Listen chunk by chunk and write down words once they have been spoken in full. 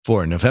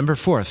For November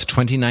 4th,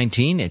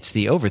 2019, it's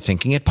the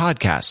Overthinking It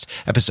podcast,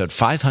 episode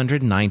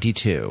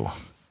 592.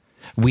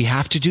 We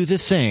have to do the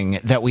thing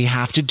that we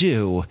have to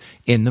do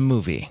in the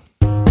movie.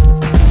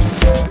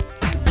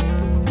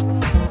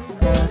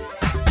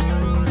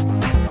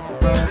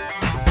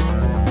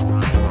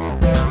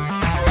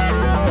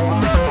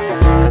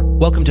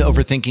 Welcome to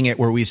Overthinking It,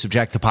 where we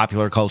subject the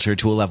popular culture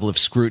to a level of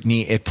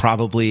scrutiny it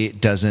probably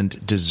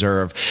doesn't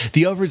deserve.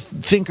 The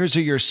Overthinkers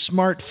are your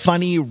smart,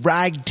 funny,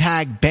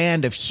 ragtag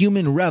band of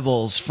human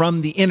rebels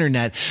from the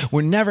internet.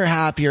 We're never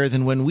happier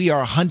than when we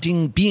are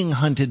being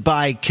hunted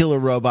by killer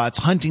robots,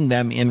 hunting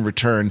them in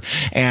return,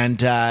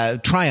 and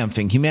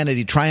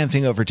humanity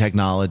triumphing over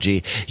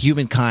technology,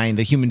 humankind,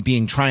 a human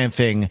being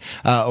triumphing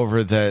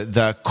over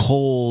the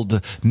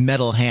cold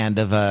metal hand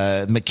of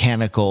a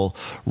mechanical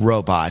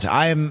robot.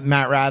 I'm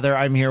Matt Rather.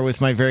 I'm here with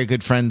my very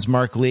good friends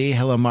Mark Lee.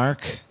 Hello,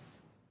 Mark.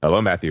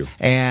 Hello, Matthew.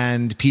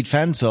 And Pete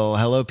Fensel.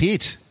 Hello,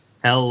 Pete.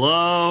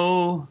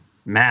 Hello,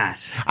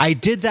 Matt. I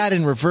did that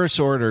in reverse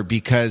order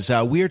because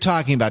we are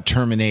talking about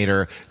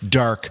Terminator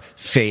Dark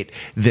Fate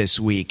this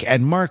week.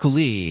 And Mark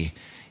Lee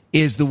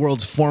is the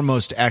world's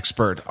foremost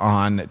expert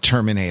on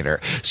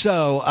Terminator.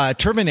 So,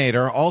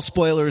 Terminator, all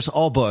spoilers,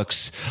 all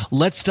books.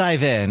 Let's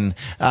dive in.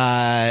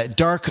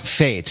 Dark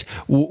Fate.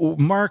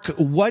 Mark,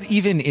 what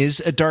even is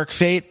a Dark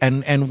Fate,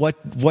 and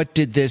what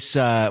did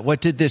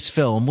this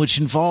film, which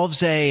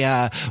involves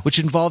a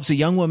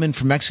young woman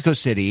from Mexico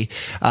City,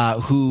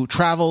 who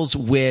travels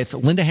with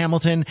Linda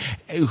Hamilton,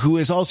 who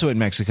is also in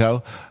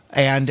Mexico,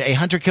 and a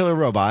hunter-killer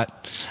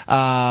robot,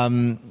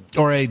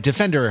 or a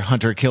defender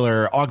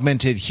hunter-killer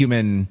augmented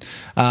human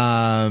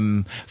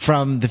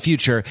from the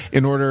future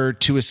in order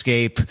to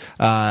escape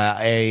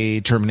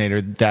a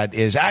Terminator that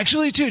is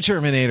actually two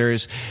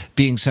Terminators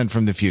being sent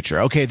from the future.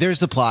 Okay, there's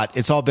the plot.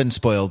 It's all been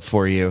spoiled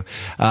for you.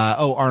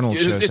 Arnold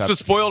shows up. It was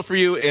spoiled for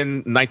you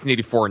in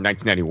 1984 and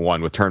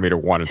 1991 with Terminator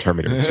 1 and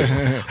Terminator 2.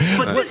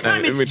 But this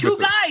time it's two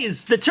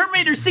guys. The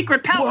Terminator's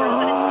secret power is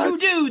that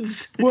it's two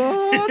dudes.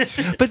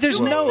 What? But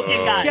there's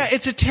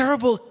it's a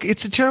terrible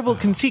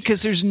conceit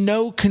because there's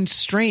no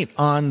constraint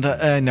on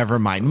the never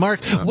mind. Mark,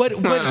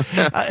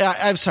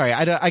 I'm sorry,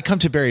 I come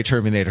to bury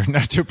Terminator,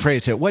 not to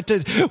praise it. What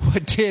did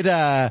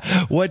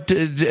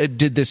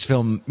this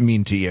film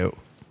mean to you?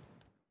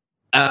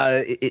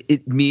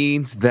 It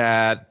means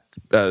that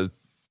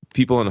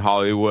people in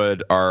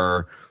Hollywood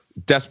are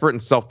desperate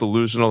and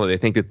self-delusional, that they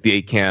think that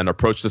they can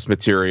approach this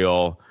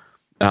material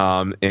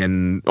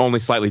in only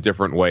slightly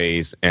different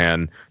ways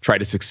and try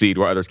to succeed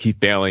where others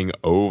keep failing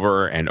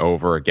over and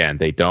over again.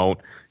 They don't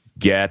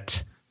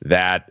get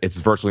that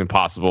it's virtually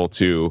impossible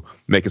to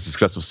make a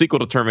successful sequel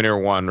to Terminator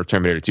 1 or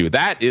Terminator 2.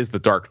 That is the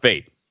Dark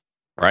Fate,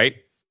 right?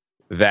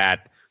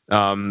 That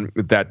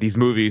these two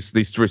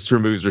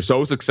movies are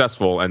so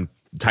successful and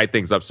tied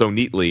things up so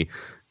neatly,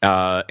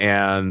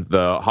 and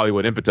the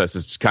Hollywood impetus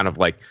is just kind of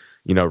like,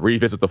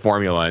 revisit the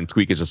formula and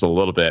tweak it just a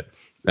little bit,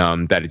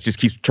 that it just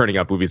keeps turning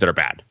out movies that are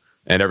bad.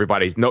 And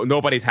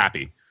nobody's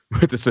happy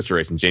with the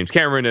situation. James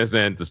Cameron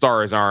isn't, the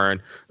stars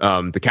aren't,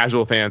 the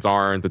casual fans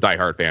aren't, the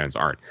diehard fans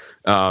aren't.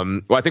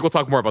 Well, I think we'll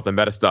talk more about the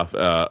meta stuff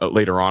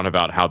later on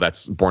about how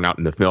that's borne out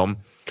in the film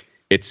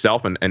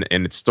itself and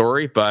its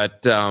story.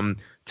 But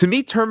to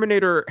me,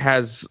 Terminator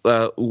has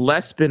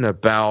less been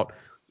about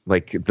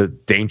like the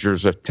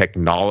dangers of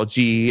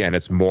technology, and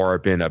it's more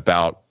been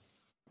about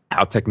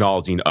how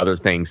technology and other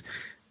things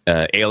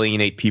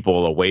alienate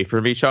people away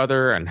from each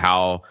other and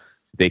how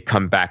they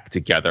come back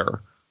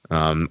together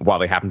while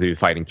they happen to be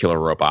fighting killer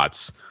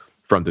robots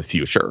from the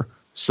future.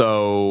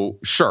 So,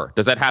 sure.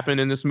 Does that happen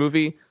in this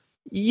movie?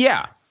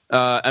 Yeah.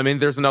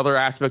 There's another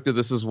aspect of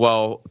this as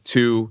well,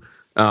 too,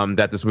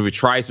 that this movie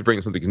tries to bring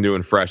something new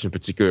and fresh, in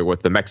particular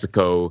with the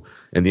Mexico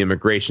and the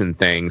immigration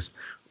things,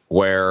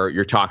 where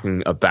you're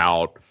talking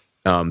about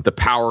the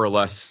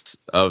powerless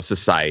of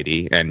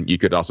society. And you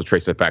could also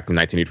trace it back to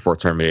 1984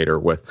 Terminator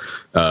with,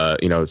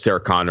 Sarah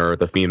Connor,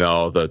 the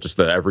female,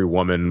 the every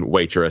woman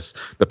waitress.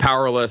 The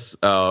powerless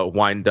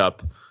wind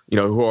up,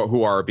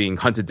 who are being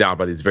hunted down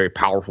by these very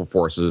powerful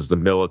forces, the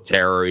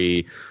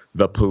military,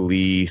 the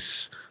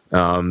police,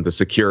 the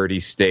security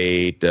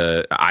state,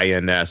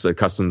 INS,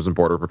 Customs and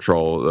Border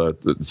Patrol,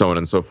 so on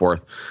and so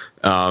forth.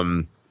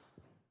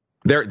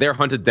 They're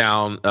hunted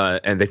down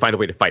and they find a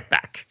way to fight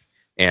back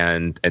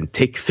and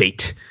take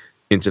fate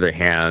into their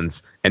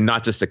hands and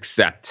not just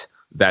accept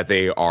that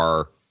they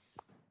are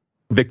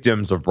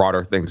victims of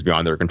broader things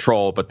beyond their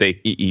control, but they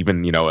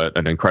even,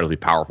 an incredibly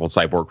powerful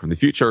cyborg from the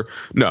future.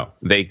 No,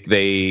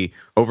 they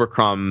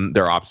overcome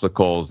their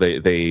obstacles.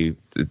 They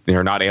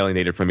are not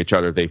alienated from each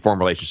other. They form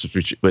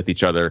relationships with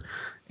each other,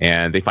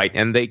 and they fight,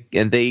 and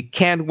they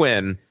can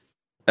win,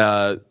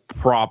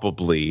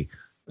 probably.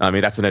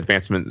 That's an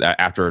advancement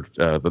after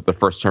the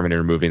first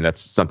Terminator movie, and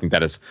that's something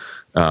that is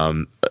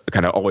kind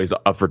of always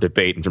up for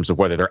debate in terms of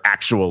whether they're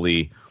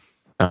actually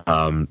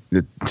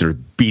sort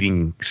of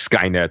beating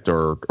Skynet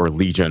or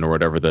Legion or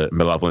whatever the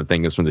malevolent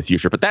thing is from the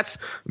future. But that's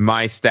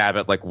my stab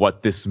at like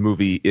what this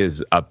movie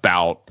is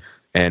about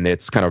and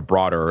its kind of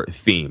broader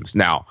themes.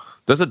 Now,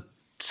 does it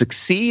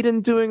succeed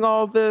in doing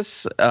all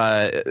this?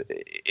 Are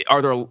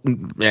there?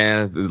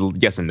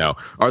 Yes and no.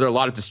 Are there a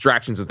lot of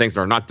distractions and things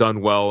that are not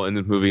done well in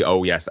the movie?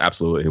 Oh yes,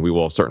 absolutely, and we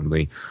will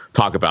certainly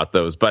talk about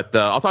those. But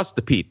I'll toss it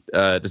to Pete.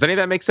 Does any of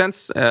that make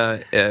sense?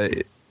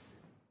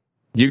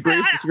 Do you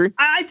agree? Disagree?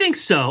 I think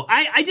so.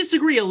 I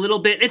disagree a little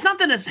bit. It's not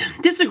that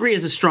disagree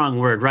is a strong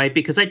word, right?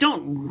 Because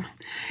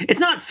it's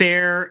not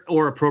fair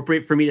or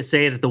appropriate for me to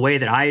say that the way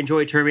that I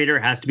enjoy Terminator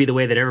has to be the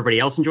way that everybody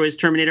else enjoys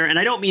Terminator. And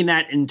I don't mean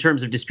that in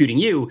terms of disputing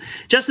you,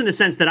 just in the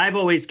sense that I've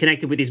always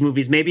connected with these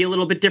movies maybe a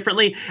little bit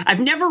differently.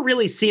 I've never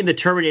really seen the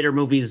Terminator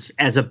movies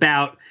as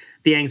about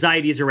the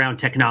anxieties around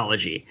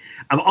technology.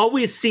 I've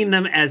always seen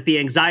them as the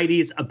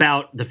anxieties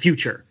about the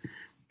future,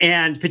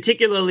 and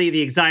particularly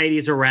the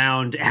anxieties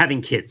around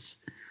having kids.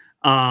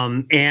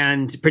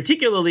 And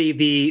particularly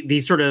the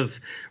sort of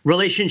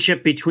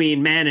relationship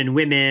between men and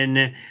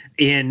women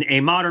in a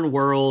modern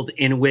world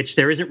in which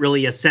there isn't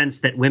really a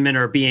sense that women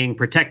are being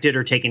protected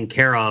or taken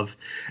care of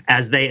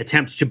as they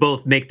attempt to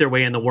both make their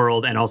way in the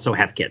world and also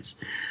have kids.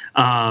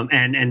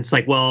 And it's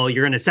like, well,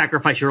 you're going to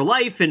sacrifice your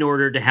life in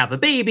order to have a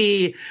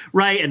baby,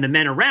 right? And the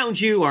men around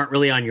you aren't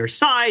really on your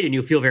side, and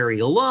you feel very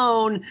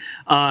alone.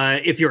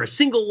 If you're a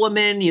single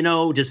woman,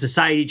 does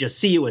society just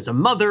see you as a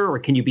mother, or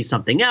can you be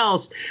something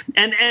else?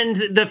 And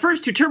the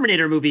first two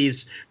Terminator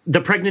movies,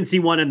 the pregnancy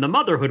one and the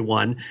motherhood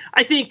one,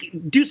 I think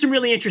do some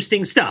really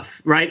interesting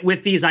stuff, right?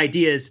 With these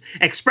ideas,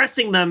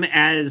 expressing them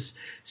as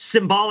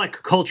symbolic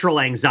cultural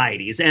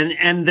anxieties.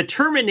 And the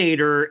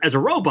Terminator as a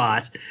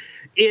robot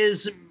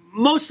is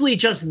mostly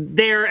just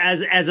there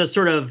as a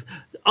sort of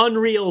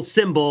unreal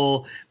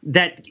symbol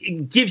that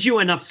gives you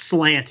enough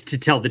slant to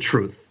tell the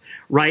truth,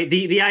 right?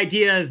 The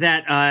idea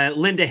that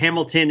Linda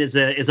Hamilton is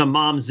a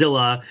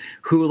momzilla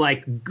who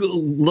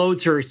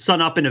loads her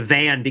son up in a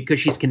van because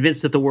she's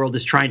convinced that the world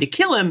is trying to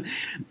kill him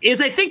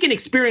is, I think, an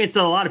experience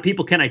that a lot of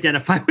people can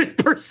identify with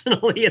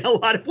personally in a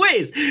lot of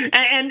ways,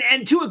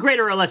 and to a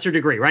greater or lesser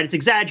degree, right? It's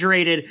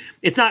exaggerated.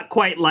 It's not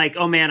quite like,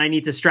 oh man, I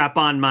need to strap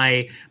on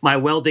my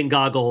welding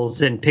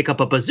goggles and pick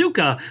up a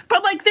bazooka,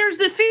 but there's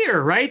the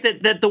fear, right?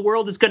 That the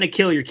world is going to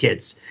kill your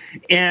kids,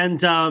 and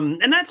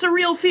that's a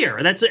real fear.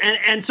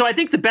 And so I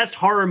think the best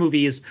horror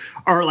movies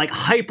are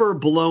hyper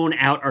blown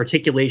out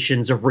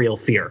articulations of real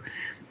fear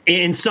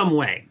in some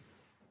way.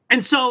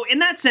 And so in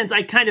that sense,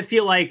 I kind of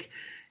feel like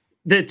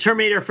the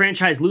Terminator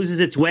franchise loses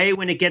its way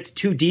when it gets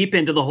too deep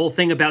into the whole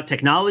thing about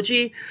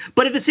technology.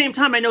 But at the same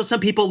time, I know some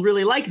people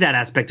really like that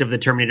aspect of the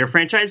Terminator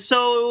franchise.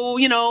 So,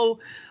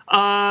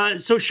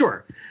 so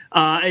sure.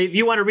 If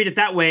you want to read it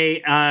that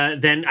way,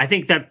 then I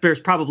think that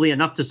there's probably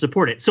enough to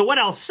support it. So what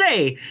I'll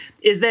say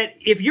is that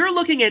if you're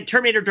looking at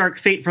Terminator Dark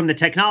Fate from the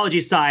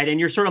technology side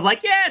and you're sort of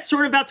yeah, it's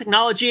sort of about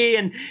technology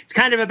and it's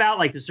kind of about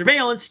the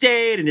surveillance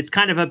state and it's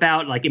kind of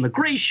about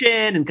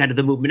immigration and kind of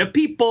the movement of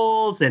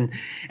peoples. And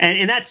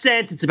in that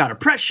sense, it's about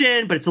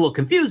oppression, but it's a little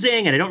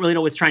confusing and I don't really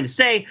know what it's trying to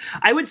say.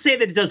 I would say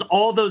that it does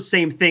all those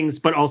same things,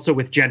 but also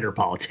with gender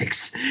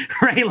politics,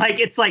 right?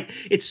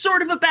 It's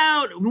sort of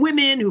about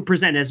women who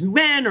present as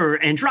men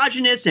or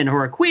androgynous and who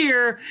are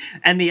queer,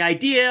 and the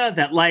idea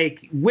that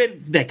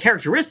with the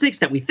characteristics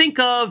that we think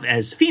of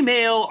as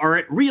female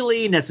aren't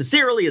really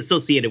necessarily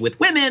associated with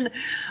women.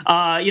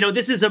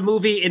 This is a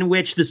movie in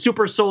which the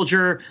super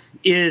soldier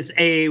is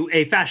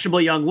a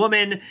fashionable young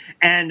woman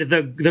and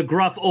the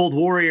gruff old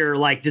warrior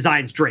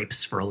designs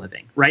drapes for a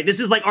living, right? This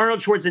is Arnold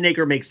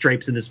Schwarzenegger makes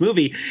drapes in this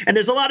movie, and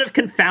there's a lot of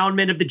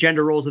confoundment of the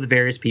gender roles of the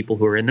various people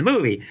who are in the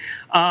movie.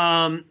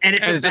 And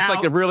it's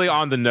just really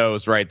on the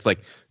nose, right? It's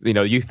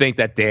you think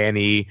that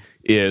Danny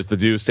is the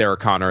new Sarah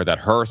Connor, that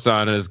her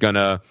son is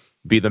gonna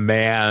be the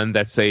man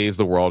that saves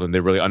the world, and they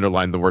really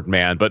underline the word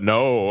man. But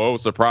no,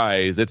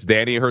 surprise, it's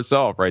Danny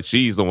herself, right?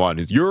 She's the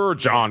one you're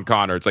John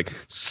Connor. It's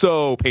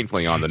so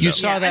painfully on the nose. You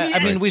saw that.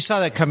 I mean, we saw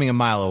that coming a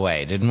mile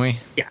away, didn't we?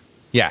 Yeah.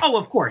 Yeah. Oh,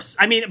 of course.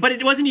 I mean, but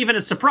it wasn't even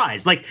a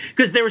surprise,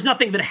 because there was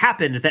nothing that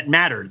happened that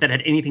mattered, that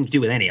had anything to do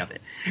with any of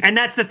it. And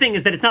that's the thing,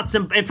 is that it's not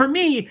and for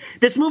me,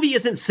 this movie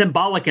isn't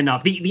symbolic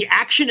enough. The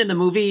action in the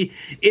movie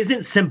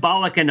isn't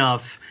symbolic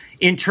enough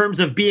in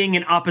terms of being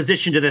in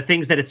opposition to the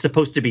things that it's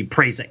supposed to be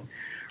praising,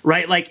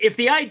 right? If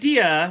the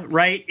idea,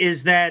 right,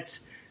 is that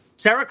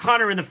Sarah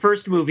Connor in the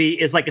first movie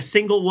is a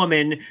single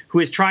woman who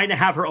is trying to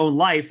have her own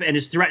life and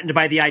is threatened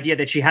by the idea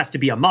that she has to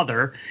be a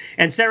mother.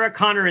 And Sarah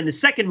Connor in the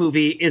second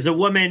movie is a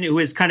woman who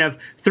is kind of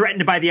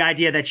threatened by the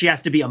idea that she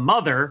has to be a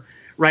mother,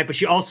 right? But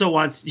she also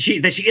wants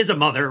that she is a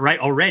mother, right,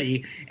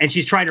 already, and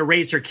she's trying to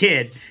raise her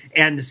kid,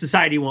 and the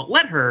society won't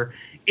let her.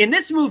 In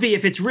this movie,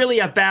 if it's really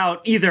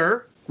about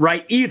either,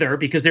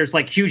 because there's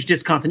huge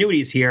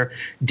discontinuities here,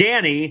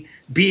 Danny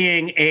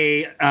being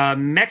a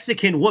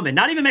Mexican woman,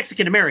 not even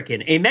Mexican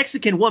American, a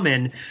Mexican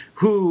woman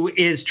who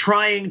is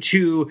trying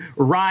to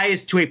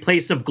rise to a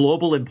place of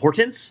global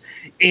importance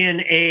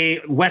in a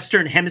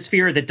Western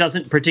hemisphere that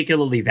doesn't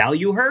particularly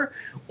value her?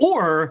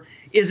 Or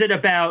is it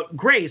about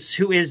Grace,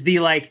 who is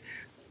the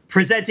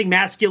presenting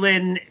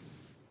masculine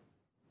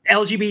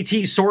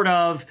LGBT sort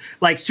of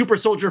like super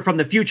soldier from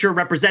the future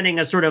representing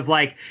a sort of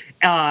like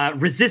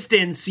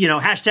resistance,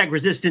 hashtag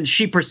resistance,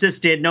 she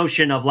persisted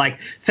notion of like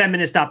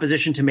feminist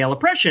opposition to male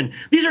oppression.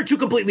 These are two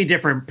completely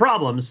different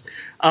problems.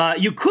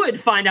 You could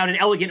find out an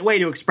elegant way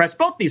to express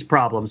both these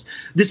problems.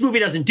 This movie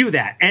doesn't do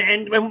that.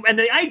 And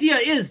the idea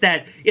is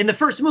that in the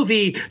first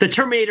movie, the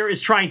Terminator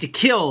is trying to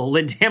kill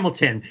Linda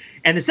Hamilton.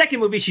 And the second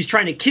movie, she's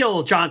trying to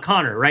kill John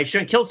Connor, right? She's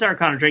trying to kill Sarah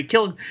Connor, trying to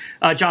kill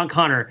John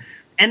Connor.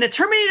 And the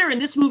Terminator in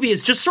this movie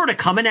is just sort of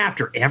coming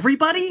after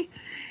everybody.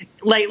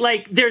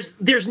 Like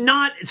there's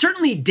not,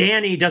 certainly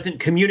Danny doesn't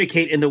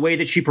communicate in the way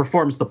that she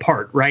performs the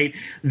part, right?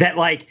 That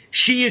like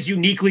she is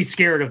uniquely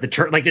scared of the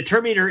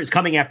Terminator is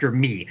coming after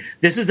me.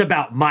 This is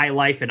about my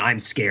life and I'm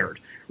scared,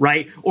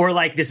 right? Or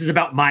like this is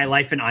about my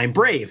life and I'm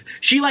brave.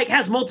 She like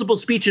has multiple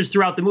speeches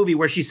throughout the movie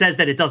where she says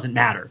that it doesn't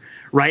matter,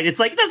 right? It's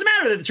like, it doesn't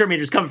matter that the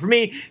Terminator's coming for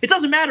me. It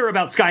doesn't matter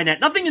about Skynet.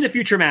 Nothing in the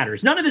future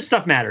matters. None of this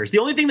stuff matters. The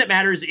only thing that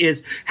matters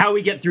is how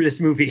we get through this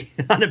movie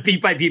on a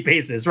beat by beat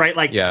basis, right?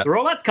 Like the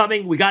robot's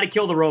coming. We got to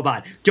kill the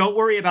robot. Don't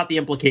worry about the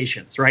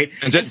implications, right?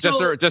 And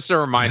just a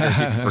reminder, in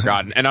case you've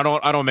forgotten. And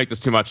I don't make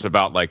this too much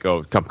about like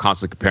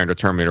constantly comparing to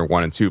Terminator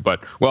 1 and 2,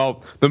 but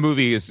well, the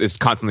movie is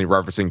constantly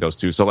referencing those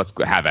two. So let's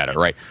have at it,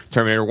 right?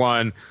 Terminator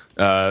 1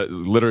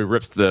 literally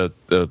rips the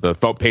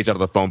phone page out of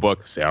the phone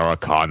book. Sarah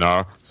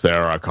Connor,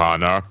 Sarah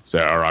Connor,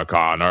 Sarah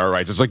Connor,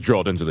 right? It's just like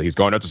drilled into he's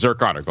going up to Sarah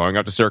Connor, going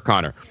up to Sarah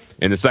Connor.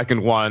 In the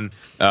second one,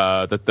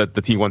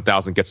 the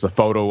T-1000 gets the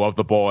photo of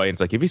the boy and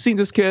it's like, have you seen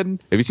this kid?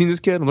 Have you seen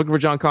this kid? I'm looking for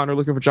John Connor,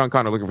 looking for John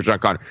Connor, looking for John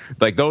Connor.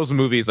 Like those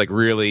movies, like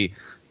really,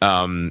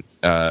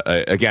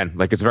 again,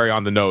 like it's very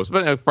on the nose,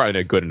 but probably in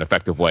a good and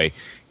effective way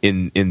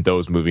in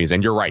those movies.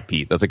 And you're right,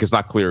 Pete. That's like it's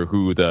not clear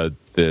who the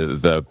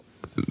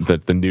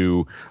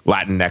new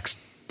Latinx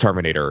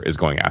Terminator is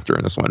going after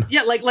in this one.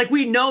 Yeah, like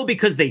we know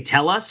because they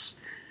tell us,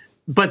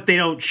 but they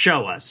don't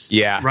show us.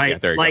 Yeah, right. Yeah,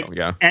 there you go.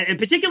 Yeah, and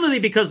particularly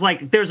because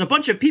like there's a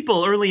bunch of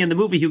people early in the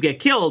movie who get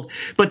killed,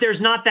 but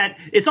there's not that.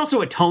 It's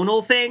also a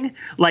tonal thing.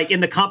 Like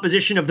in the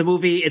composition of the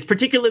movie, it's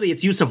particularly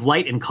its use of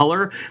light and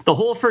color. The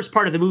whole first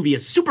part of the movie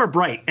is super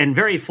bright and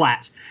very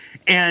flat,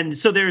 and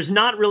so there's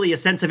not really a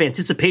sense of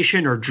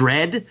anticipation or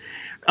dread.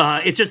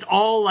 It's just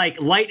all like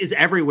light is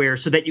everywhere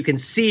so that you can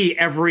see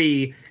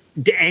every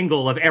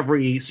angle of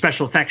every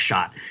special effects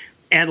shot.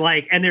 And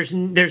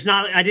there's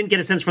not, I didn't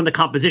get a sense from the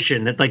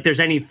composition that like there's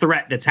any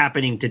threat that's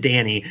happening to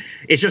Danny.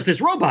 It's just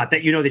this robot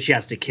that that she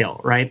has to kill,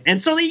 right?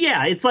 And so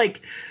it's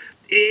like,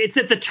 it's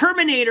that the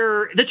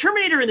Terminator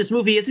in this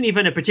movie isn't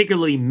even a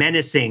particularly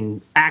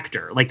menacing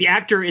actor. Like the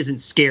actor isn't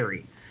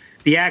scary.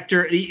 The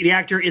actor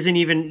isn't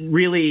even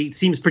really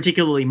seems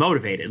particularly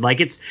motivated. Like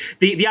it's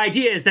the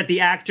idea is that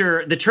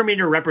the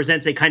Terminator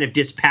represents a kind of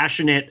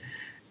dispassionate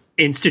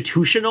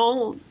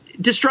institutional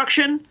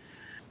destruction,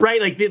 right?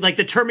 Like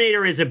the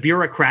Terminator is a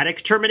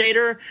bureaucratic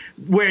Terminator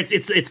where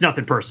it's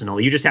nothing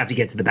personal. You just have to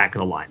get to the back of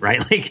the line, right?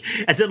 Like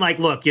as in like,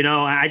 look,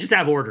 I just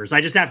have orders.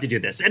 I just have to do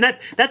this. And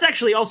that's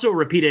actually also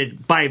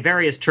repeated by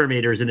various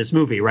Terminators in this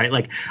movie, right?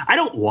 Like I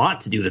don't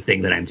want to do the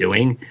thing that I'm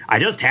doing. I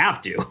just have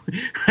to.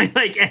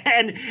 Like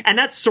and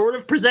that's sort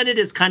of presented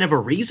as kind of a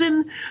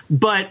reason,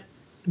 but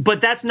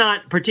that's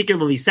not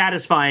particularly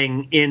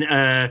satisfying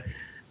in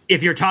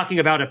if you're talking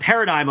about a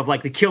paradigm of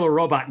like the killer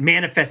robot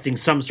manifesting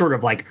some sort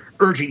of like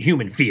urgent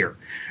human fear,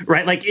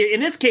 right? Like in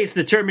this case,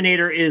 the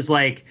Terminator is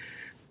like,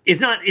 it's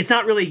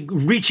not really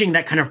reaching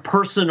that kind of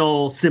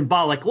personal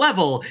symbolic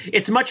level.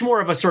 It's much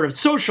more of a sort of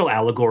social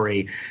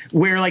allegory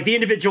where like the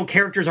individual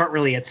characters aren't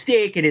really at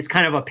stake and it's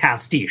kind of a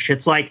pastiche.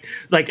 It's like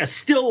a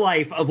still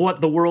life of what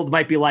the world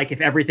might be like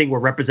if everything were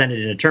represented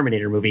in a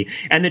Terminator movie.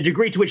 And the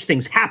degree to which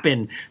things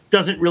happen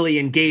doesn't really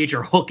engage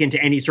or hook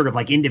into any sort of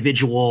like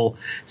individual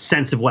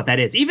sense of what that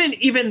is.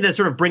 Even the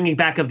sort of bringing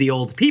back of the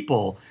old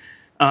people,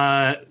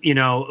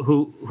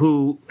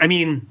 who I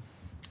mean,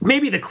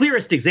 maybe the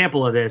clearest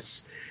example of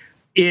this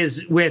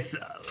is with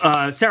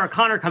Sarah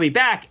Connor coming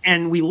back,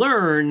 and we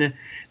learn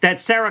that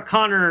Sarah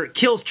Connor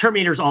kills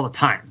Terminators all the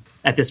time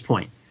at this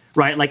point.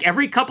 Right, like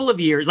every couple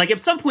of years, like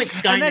at some point,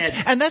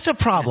 Skynet, and that's a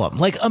problem.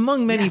 Like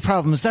among many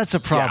problems, that's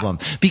a problem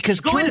because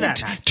killing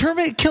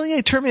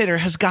a Terminator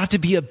has got to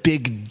be a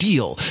big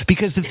deal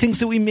because the things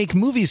that we make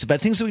movies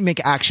about, things that we make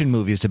action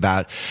movies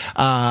about.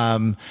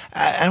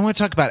 I want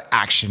to talk about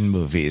action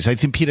movies. I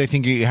think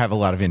Pete, you have a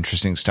lot of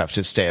interesting stuff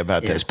to say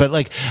about this, but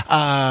like,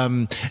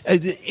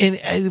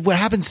 what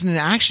happens in an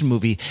action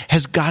movie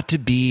has got to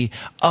be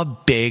a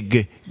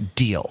big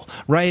deal,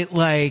 right?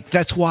 Like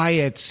that's why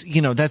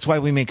that's why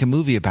we make a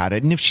movie about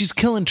it. And if she's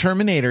killing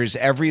Terminators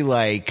every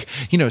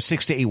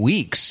 6 to 8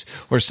 weeks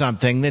or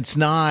something, that's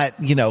not,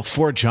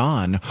 for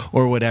John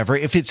or whatever.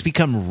 If it's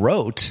become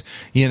rote,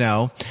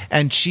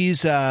 and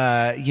she's,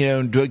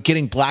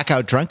 getting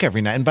blackout drunk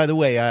every night. And by the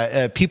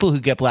way, people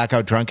who get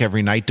blackout drunk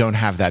every night don't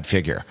have that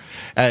figure,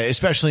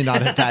 especially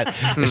not at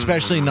that,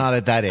 especially not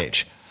at that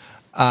age.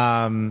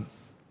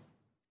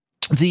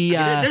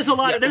 There's a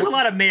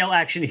lot of male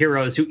action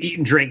heroes who eat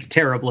and drink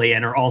terribly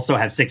and also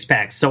have six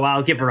packs. So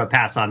I'll give her a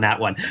pass on that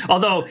one.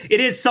 Although it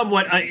is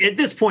somewhat at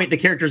this point the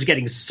character's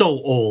getting so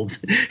old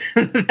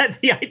that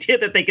the idea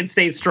that they can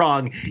stay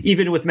strong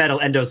even with metal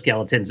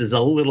endoskeletons is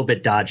a little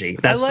bit dodgy.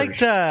 I liked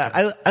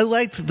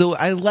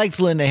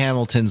Linda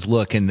Hamilton's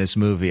look in this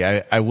movie.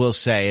 I will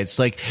say it's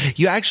like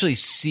you actually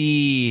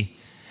see,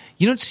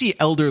 you don't see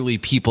elderly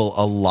people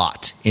a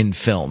lot in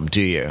film,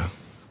 do you?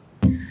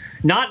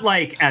 Not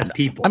like as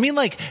people. I mean,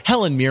 like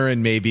Helen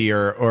Mirren maybe,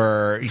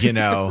 or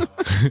Ian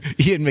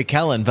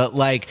McKellen, but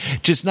like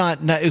just not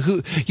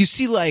who you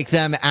see like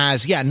them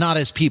as, not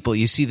as people.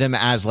 You see them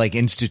as like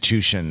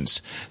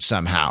institutions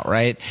somehow,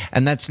 right?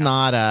 And that's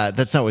not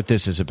what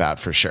this is about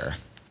for sure.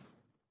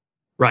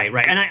 Right.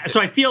 And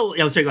I feel.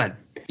 Oh, sorry, go ahead.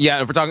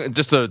 Yeah, if we're talking,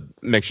 just to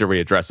make sure we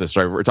address this,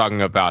 right? We're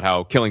talking about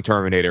how killing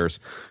Terminators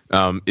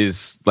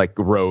is like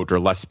rote or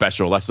less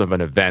special, less of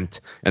an event,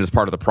 and it's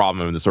part of the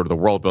problem and the sort of the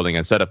world building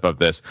and setup of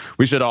this.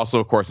 We should also,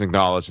 of course,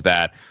 acknowledge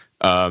that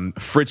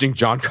fridging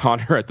John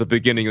Connor at the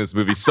beginning of this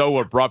movie so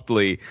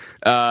abruptly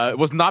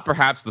was not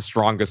perhaps the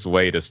strongest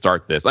way to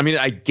start this. I mean,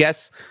 I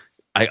guess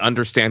I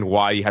understand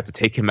why you had to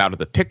take him out of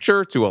the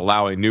picture to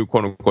allow a new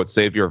quote unquote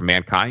savior of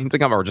mankind to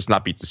come, or just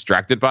not be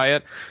distracted by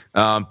it.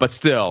 But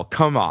still,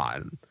 come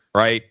on.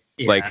 Right?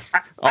 Yeah. Like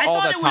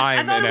all the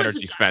time and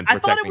energy spent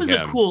protecting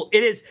him.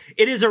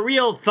 It is a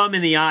real thumb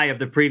in the eye of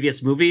the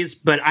previous movies,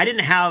 but I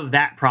didn't have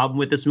that problem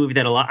with this movie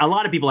that a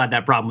lot of people had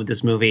that problem with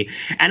this movie.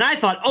 And I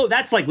thought, oh,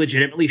 that's like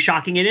legitimately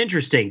shocking and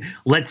interesting.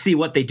 Let's see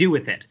what they do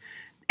with it.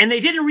 And they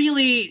didn't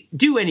really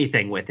do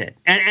anything with it.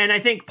 And I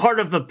think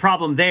part of the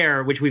problem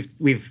there, which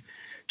we've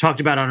talked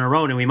about on our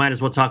own and we might as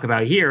well talk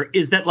about here,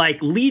 is that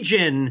like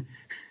Legion,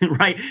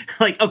 right?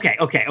 Like,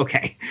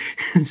 okay.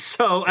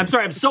 So I'm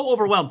sorry, I'm so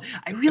overwhelmed.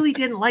 I really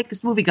didn't like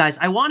this movie, guys.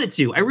 I wanted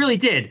to. I really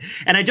did.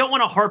 And I don't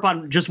want to harp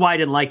on just why I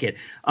didn't like it.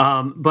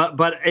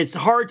 But it's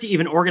hard to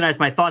even organize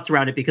my thoughts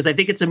around it because I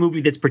think it's a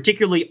movie that's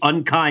particularly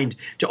unkind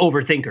to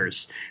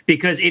overthinkers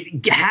because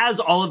it has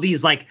all of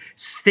these like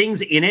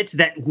things in it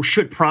that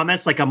should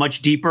promise like a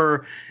much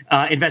deeper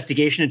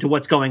investigation into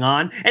what's going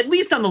on, at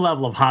least on the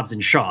level of Hobbs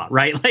and Shaw,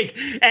 right? Like,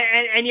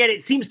 and yet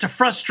it seems to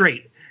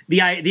frustrate the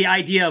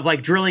idea of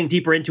like drilling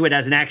deeper into it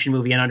as an action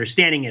movie and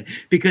understanding it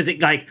because it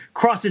like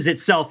crosses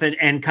itself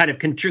and kind of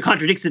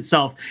contradicts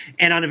itself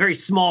and on a very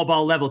small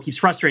ball level keeps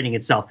frustrating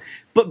itself.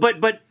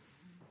 But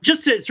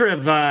just to sort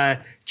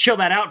of chill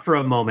that out for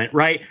a moment,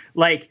 right?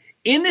 Like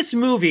in this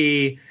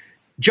movie,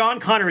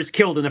 John Connor is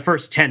killed in the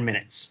first 10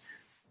 minutes.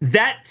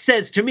 That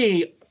says to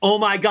me, oh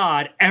my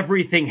God,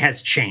 everything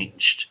has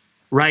changed,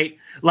 right?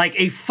 Like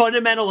a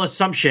fundamental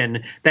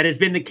assumption that has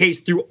been the case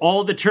through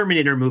all the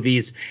Terminator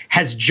movies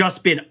has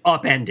just been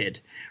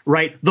upended,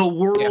 right? The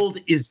world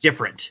is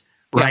different,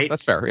 right? Yeah,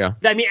 that's fair, yeah.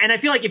 I mean, and I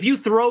feel like if you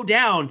throw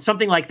down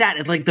something like that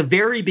at like the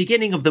very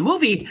beginning of the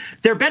movie,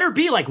 there better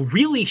be like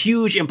really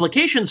huge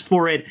implications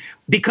for it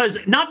because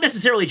not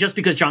necessarily just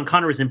because John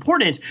Connor is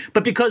important,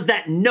 but because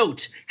that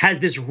note has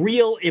this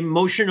real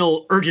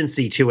emotional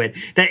urgency to it,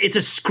 that it's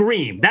a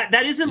scream.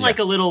 That isn't like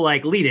a little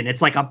like lead-in.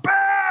 It's like a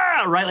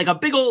right, like a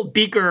big old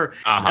beaker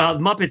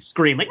Muppet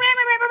scream, like.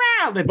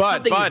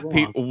 But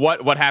Pete,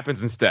 what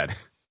happens instead?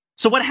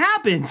 So what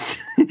happens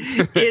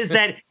is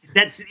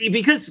that's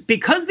because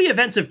the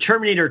events of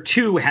Terminator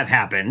 2 have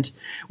happened,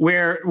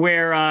 where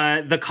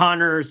the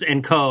Connors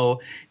and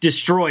co.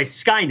 destroy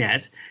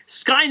Skynet.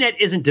 Skynet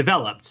isn't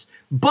developed,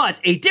 but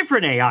a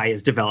different AI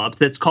is developed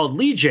that's called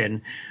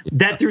Legion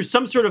that through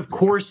some sort of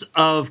course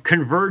of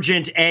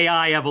convergent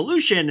AI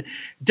evolution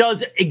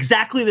does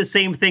exactly the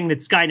same thing that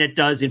Skynet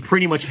does in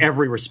pretty much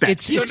every respect.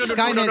 It's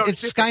Skynet.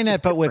 It's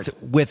Skynet, but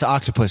with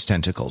octopus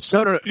tentacles.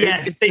 No.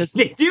 Yes, they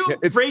do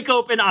break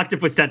open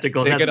octopus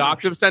tentacles. They get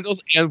octopus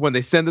tentacles, and when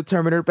they send the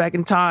Terminator back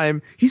in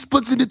time, he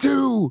splits into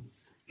two.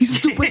 He's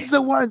two places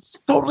at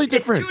once. Totally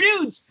different.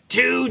 It's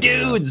two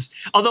dudes.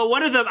 Although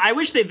one of them, I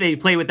wish they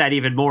play with that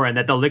even more and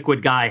that the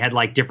liquid guy had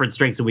like different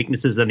strengths and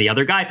weaknesses than the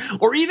other guy,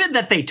 or even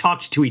that they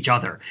talked to each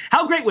other.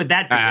 How great would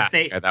that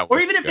be?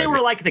 If they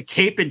were like the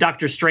cape in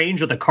Doctor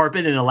Strange or the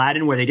carpet in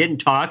Aladdin where they didn't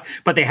talk,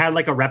 but they had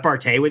like a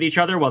repartee with each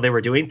other while they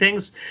were doing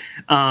things.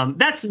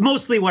 That's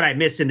mostly what I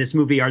miss in this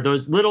movie are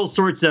those little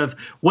sorts of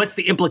what's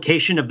the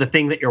implication of the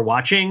thing that you're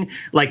watching?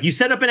 Like you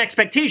set up an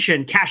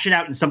expectation, cash it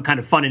out in some kind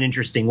of fun and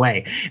interesting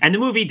way. And the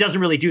movie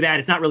doesn't really do that.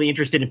 It's not really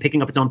interested in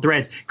picking up its own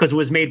threads because it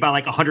was made by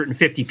like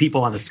 150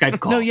 people on the Skype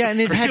call. No, yeah, and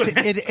it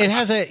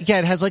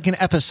has like an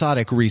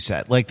episodic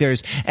reset. Like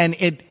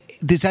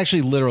this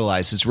actually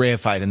literalized, it's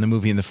reified in the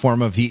movie in the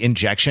form of the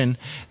injection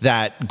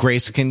that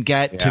Grace can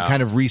get to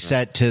kind of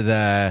reset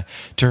to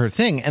her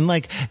thing. And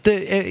like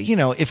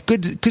if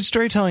good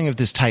storytelling of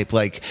this type,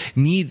 like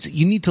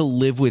you need to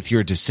live with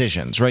your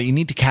decisions, right? You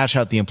need to cash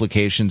out the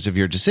implications of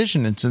your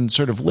decisions and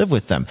sort of live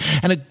with them.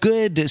 And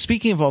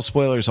speaking of all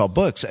spoilers, all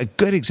books, a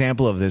good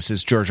example of this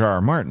is George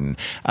R.R. Martin,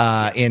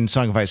 in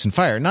Song of Ice and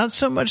Fire. Not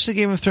so much the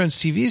Game of Thrones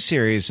TV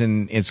series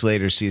in its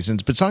later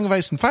seasons, but Song of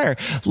Ice and Fire,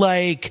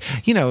 like,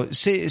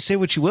 say say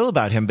what you will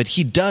about him, but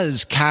he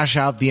does cash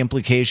out the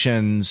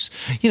implications,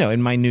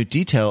 in minute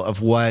detail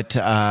of what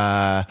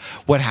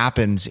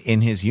happens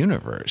in his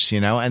universe,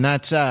 and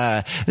that's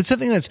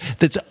something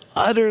that's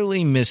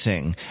utterly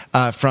missing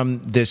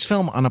from this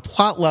film on a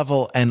plot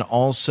level and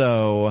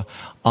also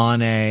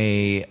on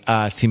a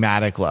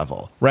thematic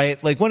level,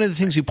 right? Like one of the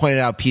things you pointed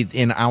out, Pete,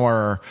 in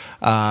our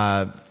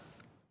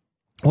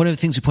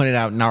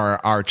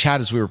chat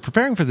as we were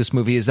preparing for this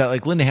movie is that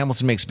like Linda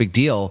Hamilton makes a big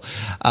deal,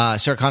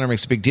 Sarah Connor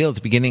makes a big deal at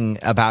the beginning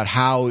about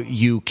how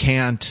you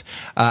can't,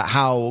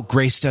 how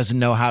Grace doesn't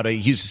know how to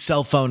use a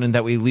cell phone and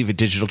that we leave a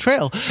digital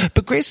trail.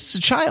 But Grace is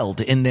a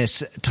child in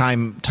this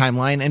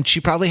timeline, and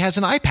she probably has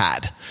an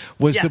iPad.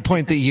 Was the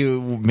point that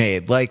you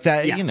made, like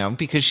that?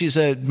 Because she's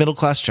a middle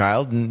class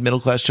child, and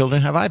middle class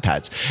children have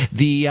iPads.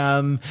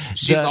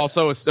 She's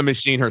also a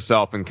machine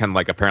herself and can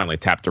like apparently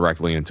tap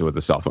directly into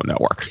the cell phone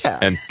network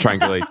and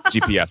triangulate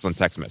GPS on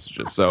text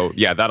messages. So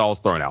yeah, that all's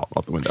thrown out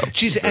the window.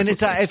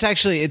 It's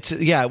actually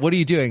what are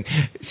you doing?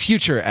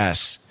 Future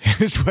S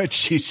is what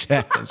she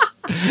says.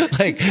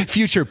 Like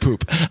future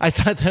poop. I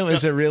thought that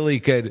was a really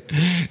good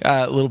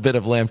little bit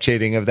of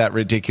lampshading of that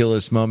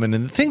ridiculous moment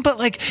in the thing. But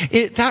like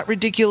that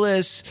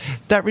ridiculous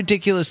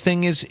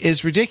thing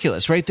is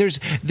ridiculous, right?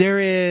 There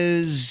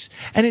is,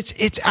 and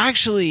it's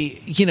actually,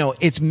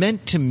 it's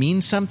meant to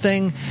mean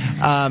something.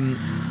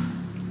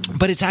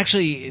 But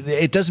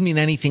it doesn't mean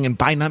anything, and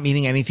by not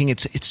meaning anything,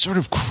 it's sort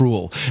of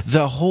cruel.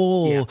 The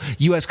whole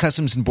U.S.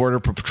 Customs and Border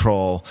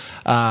Patrol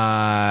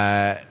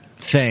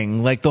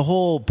thing, like the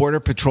whole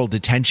Border Patrol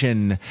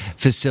detention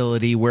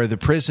facility where the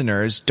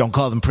prisoners, don't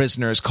call them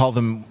prisoners, call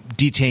them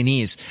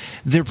detainees.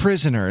 Their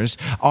prisoners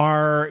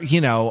are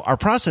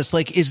processed,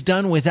 like, is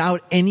done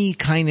without any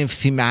kind of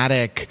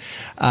thematic,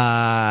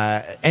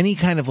 any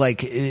kind of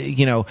like,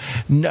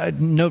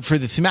 note for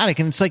the thematic.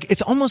 And it's like,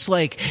 it's almost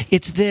like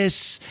it's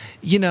this,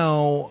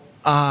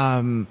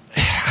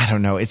 I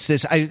don't know. It's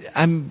this. I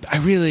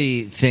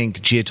really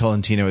think Gia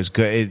Tolentino is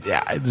good.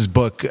 This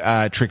book,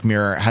 Trick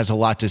Mirror, has a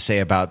lot to say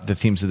about the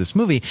themes of this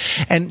movie,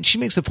 and she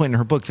makes the point in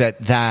her book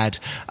that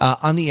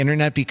on the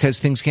internet, because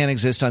things can't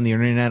exist on the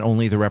internet,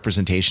 only the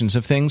representations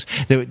of things.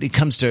 That it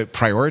comes to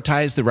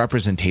prioritize the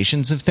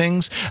representations of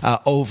things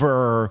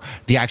over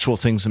the actual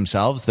things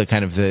themselves, the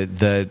kind of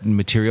the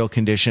material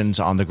conditions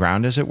on the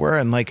ground, as it were.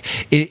 And like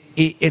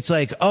it's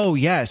like, oh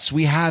yes,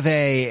 we have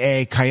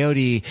a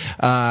coyote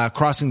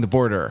crossing the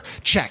border.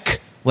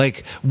 Check.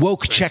 Like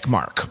woke check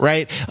mark,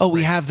 right? Oh,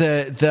 we have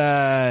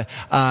the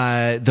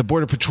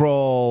Border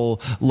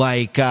Patrol,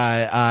 like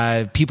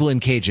people in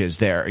cages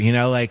there,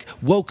 like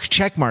woke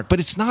check mark. But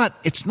it's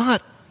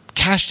not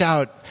cashed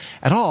out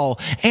at all.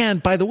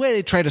 And by the way,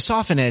 they try to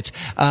soften it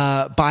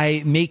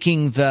by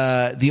making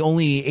the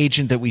only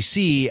agent that we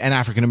see an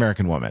African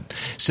American woman,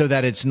 so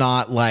that it's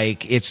not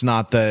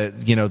the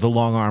the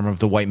long arm of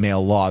the white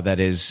male law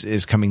that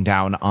is coming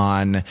down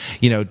on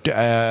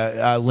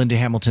Linda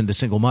Hamilton, the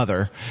single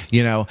mother,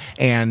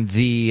 and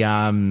the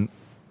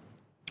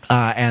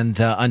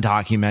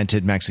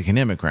undocumented Mexican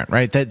immigrant,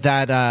 right?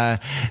 And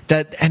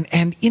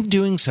in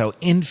doing so,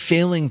 in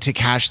failing to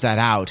cash that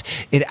out,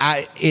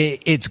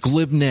 its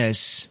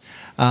glibness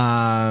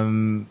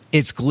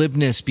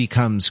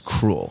becomes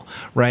cruel,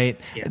 right?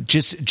 Yeah.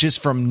 Just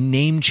from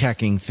name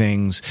checking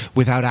things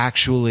without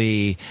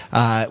actually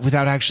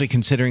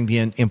considering the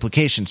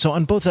implications. So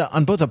on both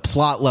a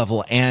plot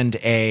level and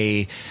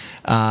a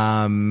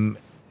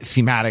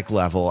thematic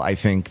level, I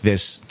think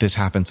this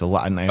happens a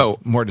lot, and I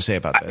have more to say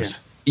about this.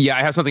 Yeah,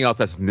 I have something else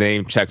that's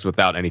name checks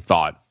without any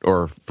thought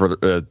or for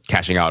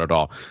cashing out at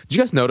all. Did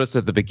you guys notice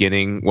at the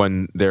beginning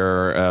when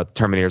their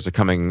Terminators are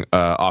coming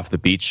off the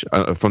beach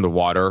from the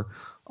water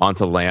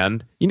onto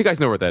land? You guys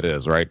know where that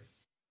is, right?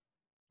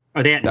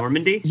 Are they at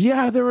Normandy?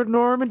 Yeah, they're at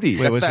Normandy.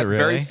 Wait, was it really?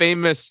 Very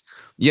famous.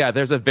 Yeah,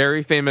 there's a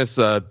very famous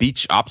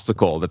beach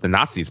obstacle that the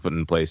Nazis put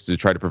in place to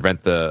try to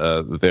prevent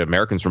the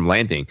Americans from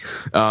landing.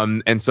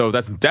 And so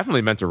that's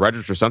definitely meant to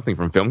register something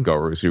from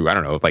filmgoers who, I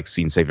don't know, have like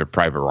seen Saving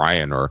Private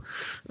Ryan or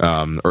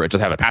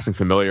just have a passing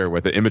familiar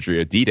with the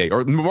imagery of D-Day,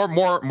 or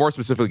more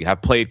specifically,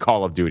 have played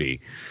Call of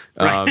Duty.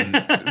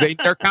 Right.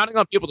 They're counting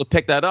on people to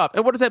pick that up.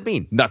 And what does that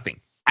mean?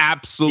 Nothing.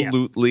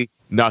 Absolutely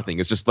nothing.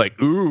 It's just like,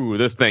 ooh,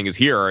 this thing is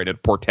here, and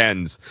it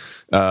portends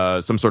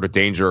some sort of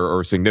danger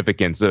or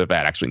significance that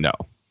actually no.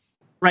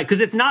 Right,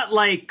 because it's not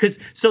like,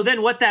 so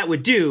then what that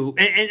would do,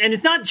 and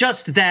it's not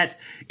just that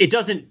it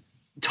doesn't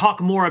talk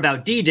more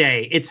about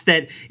D-Day, it's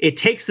that it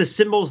takes the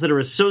symbols that are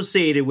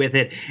associated with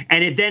it,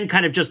 and it then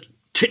kind of just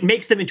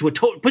makes them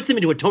puts them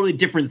into a totally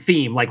different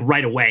theme, like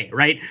right away,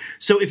 right?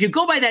 So if you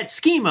go by that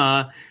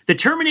schema, the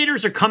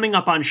Terminators are coming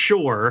up on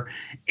shore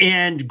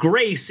and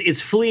Grace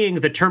is fleeing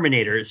the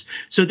Terminators.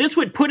 So this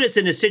would put us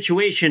in a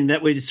situation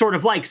that would sort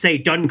of like, say,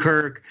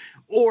 Dunkirk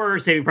or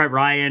Saving Private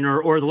Ryan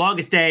or The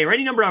Longest Day or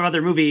any number of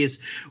other movies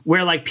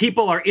where like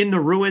people are in the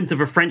ruins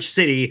of a French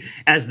city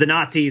as the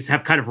Nazis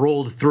have kind of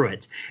rolled through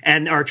it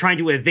and are trying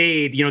to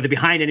evade, the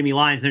behind enemy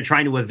lines, and they're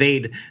trying to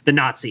evade the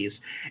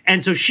Nazis.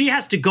 And so she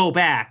has to go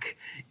back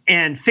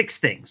and fix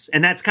things.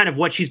 And that's kind of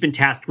what she's been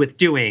tasked with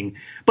doing.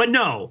 But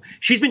no,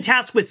 she's been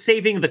tasked with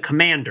saving the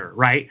commander,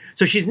 right?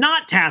 So she's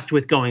not tasked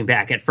with going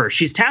back at first.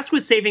 She's tasked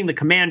with saving the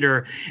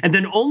commander, and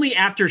then only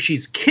after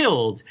she's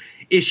killed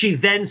is she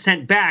then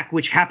sent back,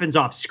 which happens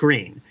off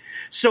screen.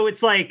 So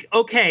it's like,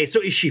 okay,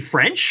 so is she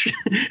French?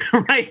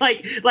 Right?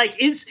 Like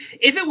if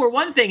it were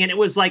one thing and it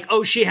was like,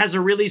 oh, she has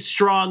a really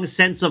strong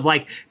sense of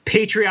like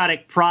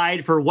patriotic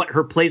pride for what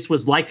her place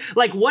was like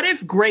what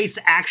if Grace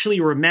actually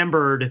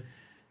remembered?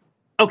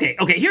 Okay,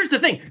 here's the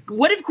thing.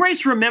 What if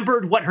Grace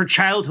remembered what her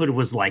childhood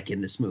was like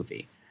in this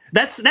movie?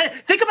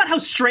 Think about how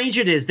strange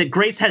it is that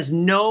Grace has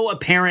no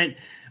apparent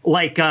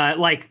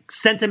like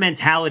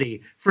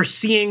sentimentality for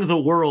seeing the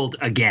world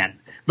again,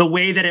 the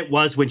way that it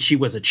was when she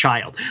was a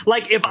child.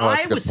 Like if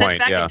I was sent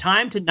back in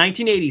time to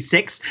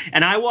 1986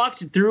 and I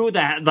walked through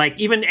that, like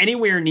even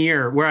anywhere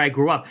near where I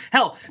grew up,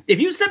 hell,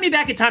 if you sent me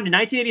back in time to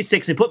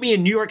 1986 and put me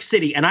in New York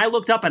City and I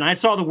looked up and I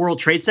saw the World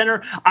Trade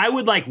Center, I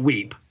would like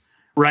weep,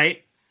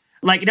 right?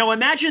 Like, now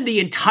imagine the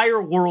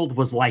entire world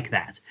was like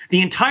that.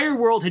 The entire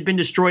world had been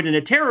destroyed in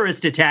a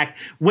terrorist attack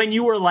when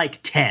you were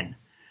like 10,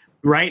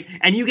 right?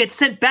 And you get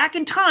sent back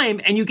in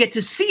time and you get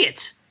to see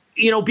it,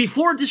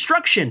 before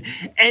destruction.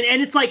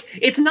 And it's like,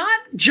 it's not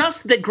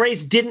just that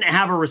Grace didn't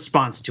have a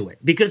response to it,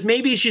 because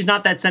maybe she's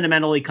not that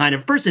sentimentally kind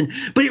of person,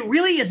 but it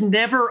really is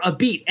never a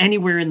beat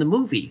anywhere in the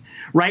movie,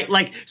 right?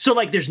 So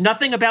there's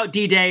nothing about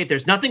D-Day.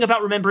 There's nothing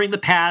about remembering the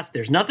past.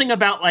 There's nothing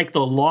about like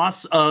the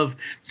loss of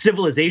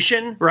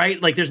civilization,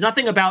 right? Like there's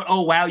nothing about,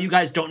 oh, wow, you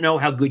guys don't know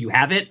how good you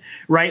have it,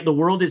 right? The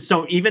world is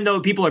so, even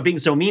though people are being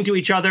so mean to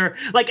each other,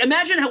 like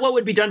imagine what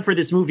would be done for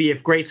this movie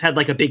if Grace had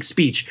like a big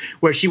speech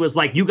where she was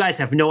like, you guys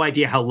have no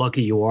idea how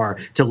lucky you are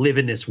to live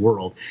in this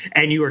world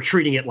and you are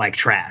treating it like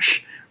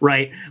trash,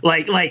 right?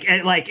 Like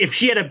if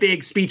she had a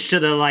big speech to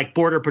the like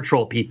border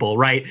patrol people,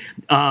 right?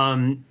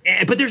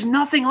 But there's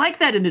nothing like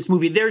that in this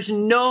movie. There's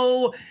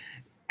no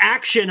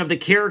action of the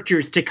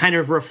characters to kind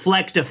of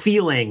reflect a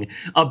feeling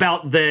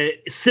about the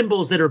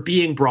symbols that are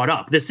being brought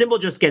up. The symbol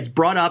just gets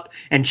brought up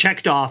and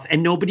checked off,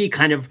 and nobody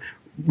kind of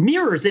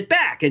mirrors it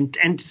back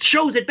and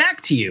shows it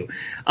back to you.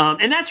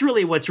 And that's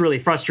really what's really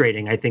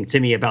frustrating, I think, to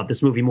me about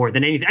this movie more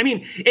than anything. I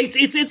mean, it's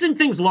in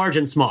things large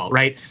and small,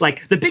 right?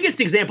 Like the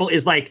biggest example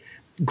is like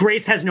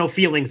Grace has no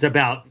feelings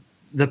about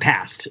the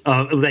past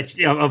of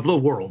the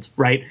world,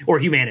 right? Or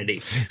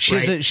humanity. She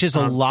has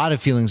a lot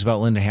of feelings about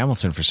Linda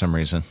Hamilton for some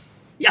reason.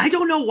 I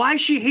don't know why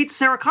she hates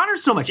Sarah Connor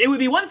so much. It would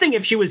be one thing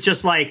if she was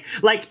just it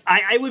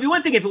would be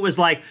one thing if it was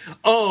like,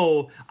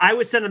 oh, I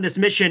was sent on this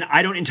mission.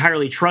 I don't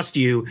entirely trust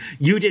you.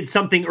 You did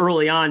something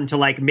early on to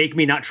like make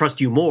me not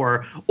trust you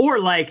more. Or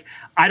like,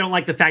 I don't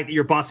like the fact that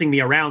you're bossing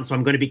me around, so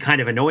I'm going to be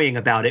kind of annoying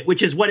about it,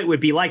 which is what it would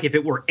be like if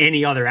it were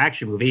any other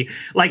action movie.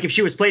 Like if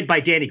she was played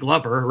by Danny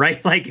Glover,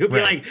 right? Like it would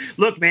be like,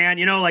 look, man,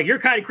 like you're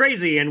kind of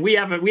crazy and we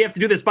have to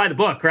do this by the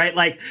book, right?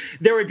 Like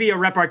there would be a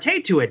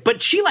repartee to it,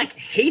 but she like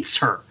hates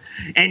her.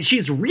 And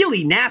she's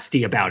really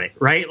nasty about it,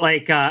 right?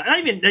 Like,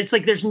 it's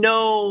like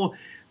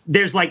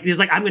there's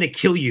like I'm going to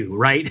kill you,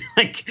 right?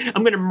 Like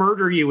I'm going to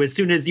murder you as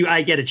soon as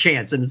I get a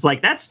chance. And it's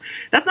like that's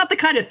not the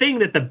kind of thing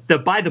that the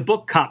by the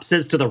book cop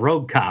says to the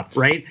rogue cop,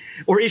 right?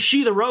 Or is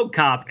she the rogue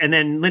cop and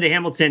then Linda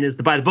Hamilton is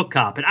the by the book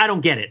cop? And I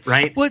don't get it,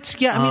 right? Well,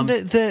 I mean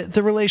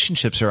the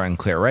relationships are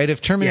unclear, right?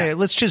 If Terminator,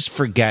 let's just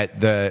forget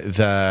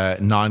the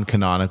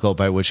non-canonical,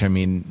 by which I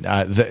mean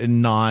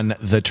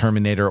the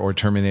Terminator or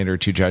Terminator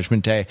 2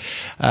 Judgment Day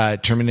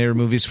Terminator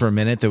movies for a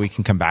minute, that we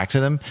can come back to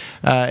them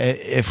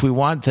if we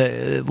want.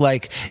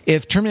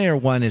 If Terminator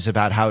 1 is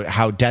about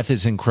how death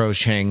is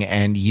encroaching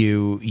and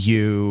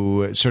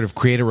you sort of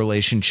create a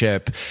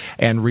relationship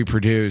and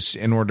reproduce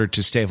in order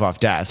to stave off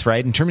death,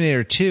 right? And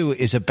Terminator 2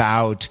 is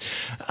about,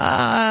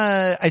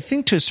 I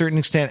think to a certain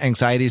extent,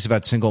 anxieties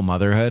about single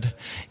motherhood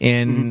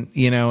in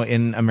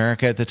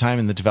America at the time,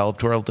 in the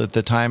developed world at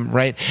the time,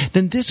 right?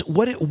 Then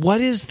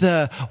what is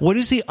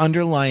the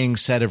underlying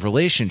set of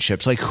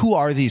relationships? Like, who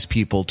are these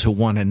people to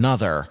one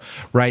another,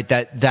 right?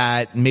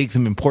 That make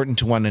them important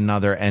to one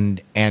another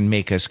and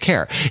make us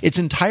care. It's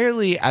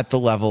entirely at the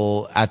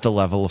level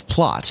of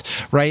plot,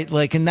 right?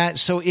 Like in that.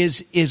 So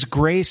is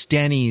Grace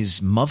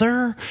Danny's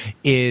mother?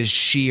 Is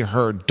she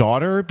her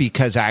daughter?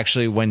 Because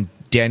actually when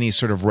Danny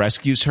sort of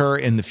rescues her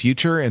in the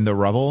future in the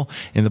rubble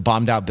in the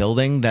bombed out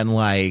building, then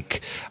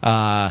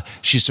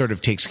she sort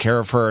of takes care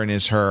of her and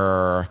is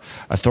her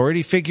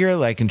authority figure,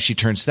 and she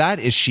turns that.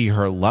 Is she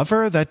her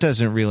lover? That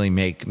doesn't really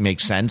make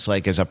sense,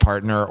 like as a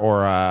partner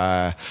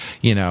or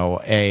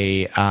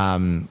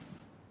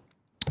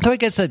though I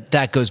guess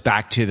that goes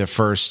back to the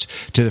first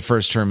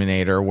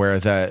Terminator, where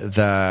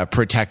the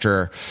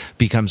Protector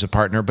becomes a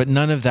partner, but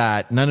none of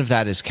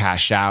that is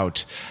cashed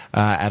out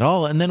at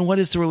all. And then what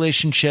is the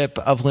relationship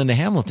of Linda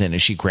Hamilton?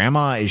 Is she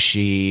grandma? Is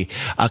she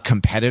a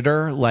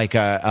competitor, like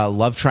a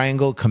love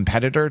triangle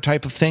competitor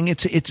type of thing?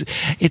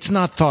 It's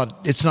not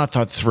thought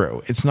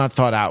through. It's not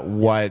thought out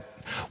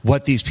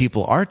what these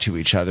people are to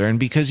each other, and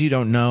because you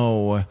don't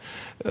know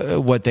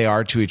what they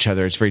are to each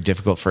other, it's very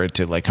difficult for it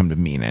to come to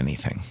mean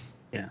anything.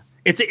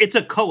 It's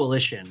a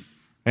coalition,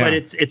 but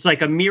it's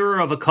like a mirror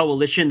of a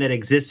coalition that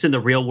exists in the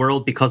real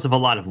world because of a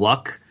lot of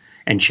luck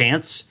and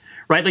chance,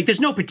 right? Like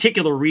there's no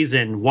particular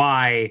reason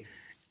why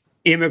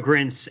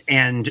immigrants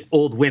and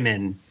old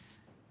women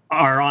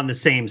are on the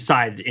same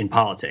side in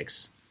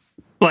politics,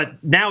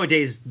 but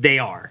nowadays they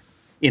are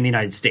in the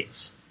United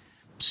States.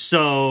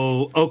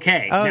 So,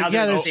 okay. Oh, now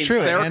yeah, that's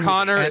true. Sarah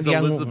Connor is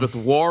Elizabeth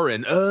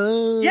Warren.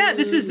 Yeah,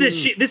 this is the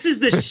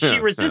she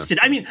resisted.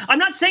 I mean, I'm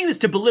not saying this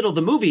to belittle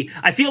the movie.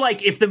 I feel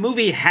like if the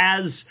movie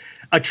has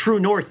a true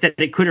north that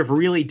it could have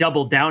really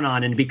doubled down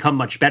on and become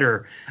much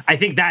better, I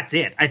think that's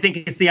it. I think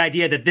it's the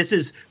idea that this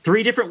is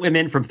three different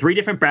women from three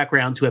different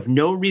backgrounds who have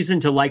no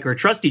reason to like or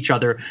trust each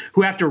other,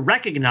 who have to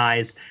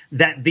recognize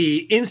that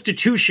the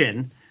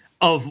institution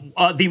of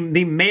the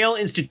male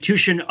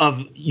institution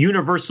of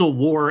universal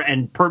war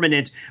and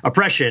permanent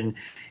oppression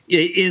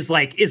is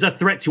a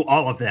threat to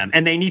all of them,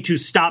 and they need to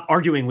stop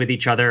arguing with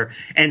each other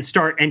and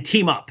start and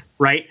team up,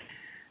 right,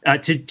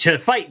 to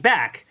fight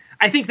back.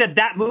 I think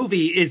that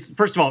movie is,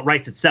 first of all, it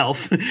writes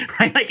itself,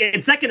 right? Like,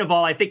 and second of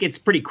all, I think it's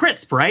pretty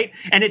crisp, right?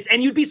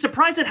 And you'd be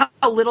surprised at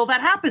how little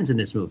that happens in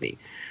this movie.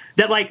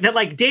 That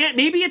Dan,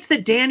 maybe it's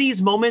that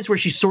Danny's moments where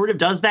she sort of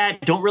does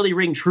that don't really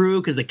ring true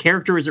because the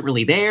character isn't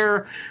really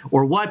there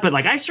or what. But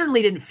like, I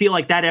certainly didn't feel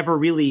like that ever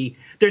really.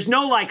 There's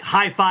no like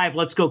high five,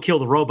 let's go kill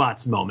the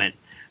robots moment.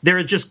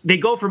 They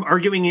go from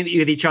arguing with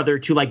each other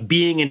to like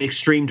being in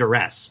extreme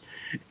duress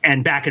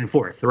and back and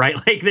forth, right?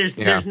 Like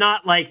there's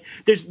not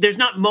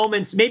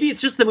moments. Maybe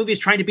it's just the movie is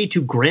trying to be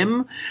too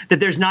grim,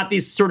 that there's not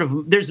these sort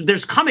of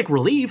there's comic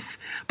relief,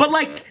 but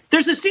like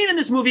there's a scene in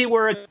this movie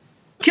where a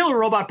killer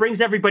robot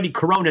brings everybody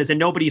Coronas and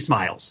nobody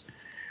smiles,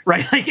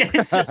 right? Like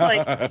it's just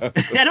like,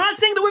 and I'm not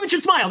saying the women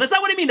should smile. That's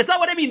not what I mean. That's not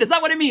what I mean. That's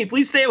not what I mean.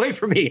 Please stay away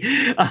from me.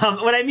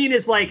 What I mean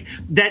is like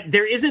that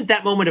there isn't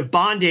that moment of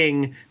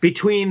bonding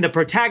between the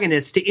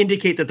protagonists to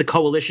indicate that the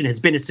coalition has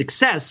been a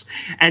success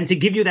and to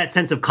give you that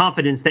sense of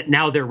confidence that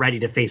now they're ready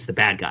to face the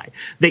bad guy.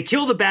 They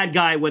kill the bad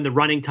guy when the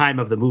running time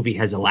of the movie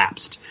has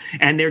elapsed.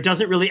 And there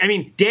doesn't really, I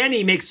mean,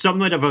 Danny makes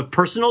somewhat of a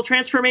personal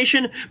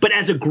transformation, but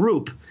as a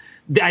group,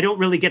 I don't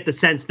really get the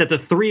sense that the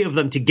three of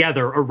them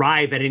together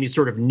arrive at any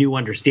sort of new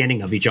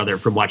understanding of each other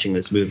from watching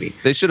this movie.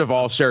 They should have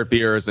all shared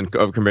beers and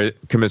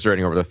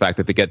commiserating over the fact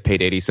that they get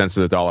paid 80 cents to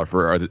the dollar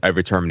for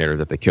every Terminator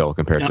that they kill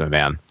compared to a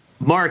man.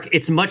 Mark,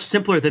 it's much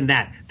simpler than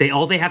that.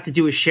 All they have to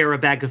do is share a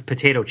bag of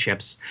potato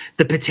chips.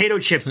 The potato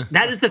chips,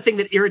 that is the thing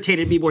that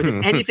irritated me more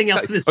than anything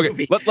else in this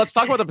movie. Let's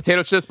talk about the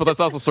potato chips, but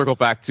let's also circle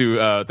back to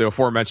the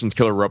aforementioned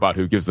killer robot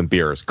who gives them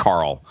beers,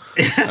 Carl.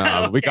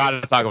 We got to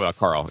talk about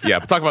Carl. Yeah,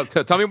 but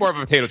tell me more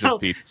about potato chips,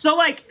 Pete. So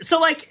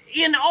like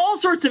in all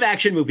sorts of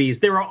action movies,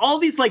 there are all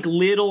these like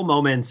little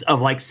moments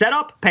of like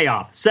setup,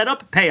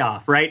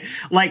 payoff, right?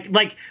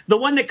 Like the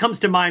one that comes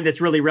to mind that's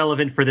really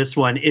relevant for this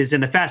one is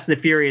in the Fast and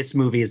the Furious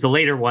movies, the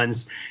later ones.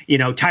 You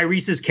know,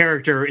 Tyrese's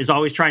character is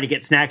always trying to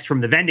get snacks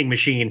from the vending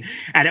machine.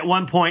 And at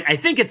one point, I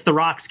think it's The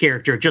Rock's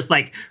character just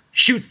like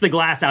shoots the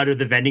glass out of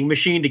the vending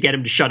machine to get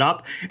him to shut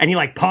up. And he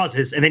like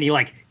pauses and then he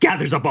like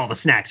gathers up all the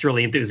snacks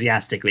really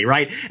enthusiastically,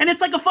 right? And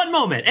it's like a fun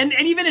moment. And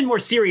even in more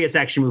serious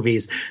action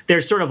movies,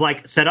 there's sort of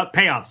like set up,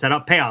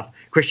 payoff.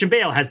 Christian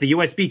Bale has the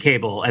USB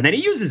cable and then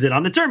he uses it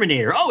on the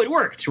Terminator. Oh, it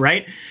worked,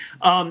 right?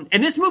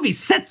 And this movie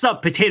sets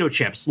up potato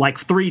chips like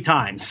 3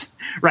 times,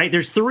 right?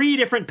 There's 3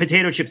 different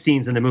potato chip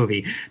scenes in the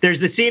movie.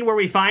 There's the scene where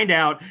we find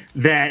out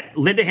that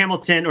Linda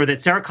Hamilton or that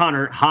Sarah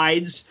Connor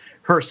hides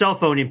her cell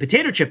phone in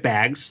potato chip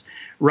bags,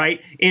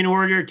 right, in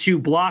order to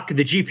block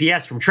the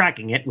GPS from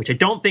tracking it, which I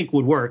don't think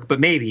would work, but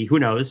maybe, who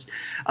knows.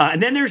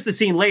 And then there's the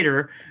scene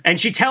later, and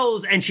she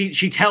tells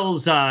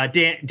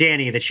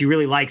Danny that she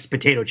really likes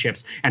potato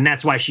chips, and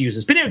that's why she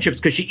uses potato chips,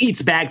 because she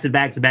eats bags and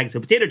bags and bags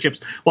of potato chips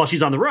while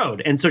she's on the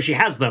road, and so she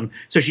has them,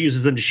 so she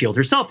uses them to shield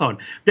her cell phone.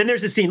 Then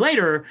there's a scene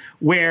later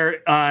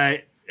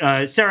where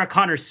Sarah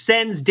Connor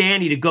sends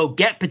Danny to go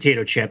get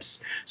potato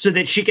chips so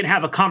that she can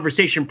have a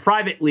conversation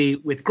privately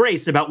with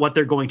Grace about what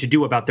they're going to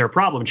do about their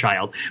problem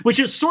child, which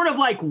is sort of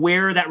like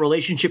where that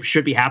relationship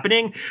should be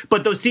happening.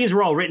 But those scenes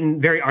were all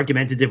written very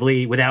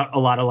argumentatively without a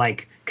lot of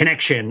like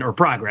connection or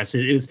progress.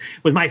 It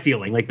was my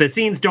feeling. Like the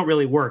scenes don't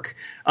really work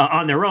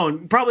on their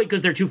own, probably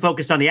because they're too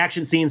focused on the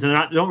action scenes and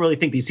don't really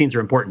think these scenes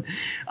are important.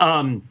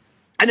 And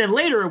then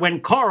later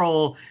when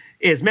Carl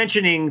is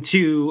mentioning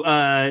to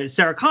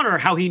Sarah Connor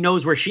how he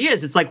knows where she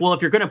is. It's like, well,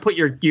 if you're going to put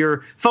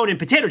your phone in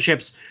potato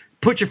chips,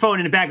 put your phone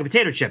in a bag of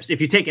potato chips.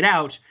 If you take it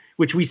out,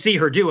 which we see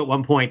her do at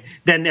one point,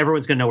 then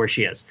everyone's going to know where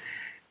she is.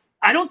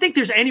 I don't think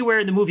there's anywhere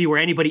in the movie where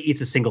anybody eats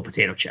a single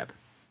potato chip,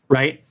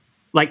 right?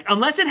 Like,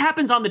 unless it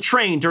happens on the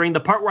train during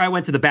the part where I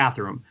went to the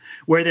bathroom,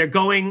 where they're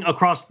going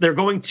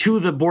to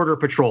the border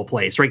patrol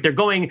place, right? They're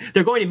going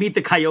to meet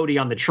the coyote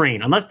on the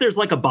train. Unless there's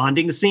like a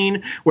bonding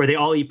scene where they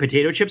all eat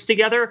potato chips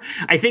together,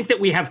 I think that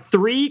we have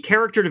 3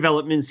 character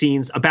development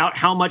scenes about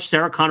how much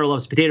Sarah Connor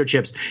loves potato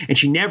chips, and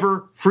she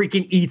never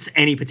freaking eats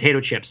any potato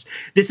chips.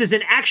 This is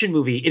an action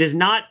movie.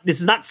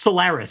 This is not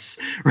Solaris,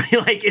 right?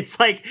 Like, it's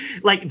like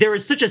there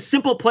is such a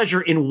simple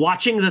pleasure in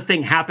watching the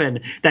thing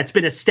happen that's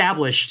been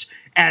established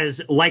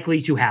as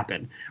likely to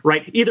happen,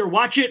 right? Either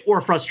watch it or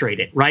frustrate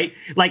it, right?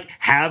 Like,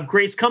 have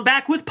Grace come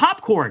back with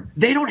popcorn.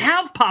 They don't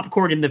have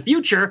popcorn in the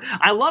future.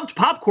 I loved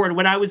popcorn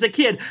when I was a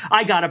kid.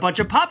 I got a bunch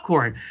of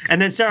popcorn.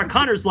 And then Sarah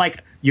Connor's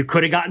like, you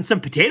could have gotten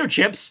some potato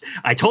chips.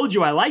 I told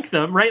you I like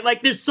them, right?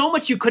 Like, there's so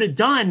much you could have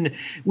done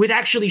with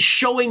actually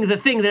showing the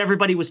thing that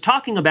everybody was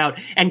talking about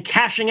and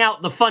cashing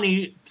out the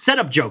funny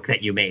setup joke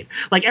that you made.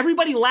 Like,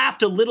 everybody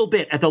laughed a little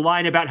bit at the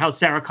line about how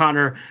Sarah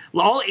Connor,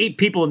 all 8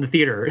 people in the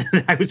theater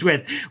that I was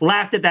with,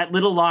 laughed at that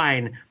little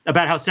line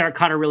about how Sarah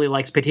Connor really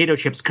likes potato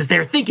chips, because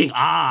they're thinking,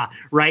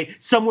 right,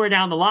 somewhere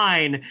down the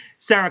line,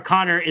 Sarah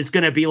Connor is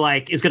going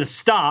to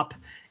stop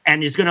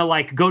and is going to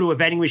like go to a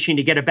vending machine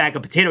to get a bag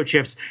of potato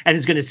chips and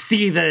is going to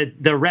see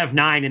the Rev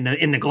 9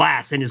 in the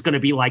glass and is going to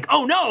be like,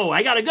 oh no,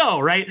 I got to go,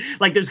 right?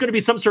 Like, there's going to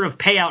be some sort of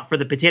payout for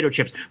the potato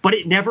chips, but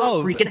it never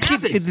freaking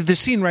happens. The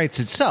scene writes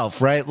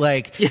itself, right?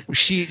 Like,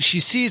 she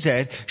sees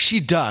it, she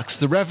ducks,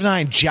 the Rev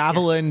 9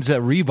 javelins a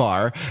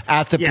rebar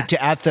at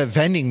the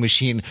vending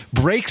machine,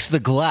 breaks the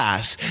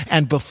glass,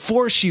 and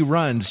before she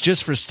runs,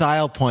 just for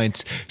style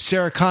points,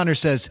 Sarah Connor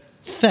says,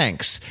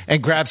 thanks,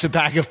 and grabs a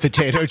bag of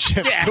potato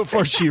chips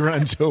before she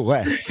runs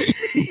away.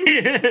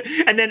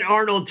 And then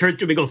Arnold turns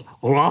to him and goes,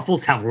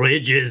 waffles have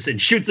ridges, and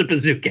shoots a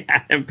bazooka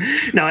at him.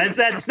 No,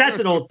 that's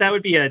that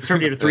would be a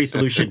Terminator 3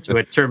 solution to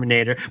a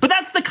Terminator. But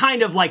that's the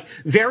kind of like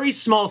very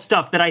small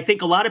stuff that I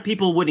think a lot of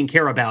people wouldn't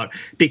care about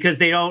because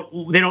they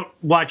don't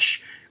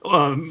watch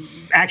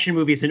action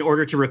movies in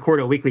order to record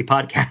a weekly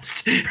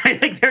podcast,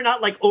 right? Like, they're not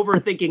like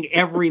overthinking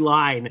every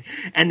line,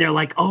 and they're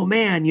like, oh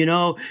man,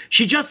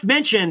 she just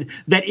mentioned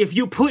that if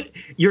you put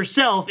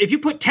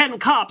 10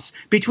 cops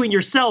between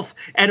yourself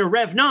and a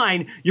Rev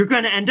 9, you're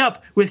going to end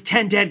up with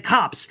 10 dead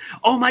cops.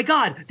 Oh my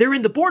God, they're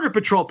in the Border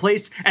Patrol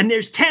place, and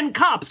there's 10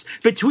 cops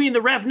between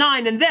the Rev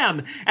 9 and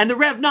them, and the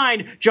Rev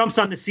 9 jumps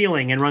on the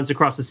ceiling and runs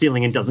across the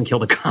ceiling and doesn't kill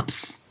the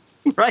cops.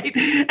 Right?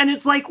 And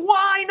it's like,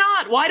 why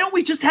not? Why don't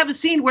we just have a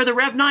scene where the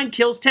Rev 9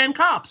 kills 10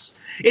 cops?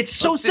 It's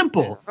so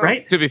simple,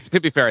 right? To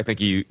be fair, I think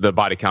the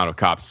body count of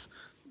cops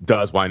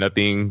does wind up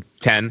being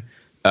 10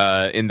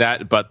 in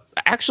that. But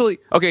actually,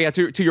 okay,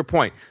 to your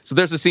point. So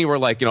there's a scene where,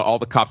 like, all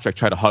the cops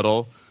try to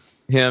huddle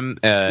him,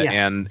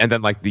 and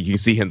then like you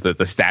see him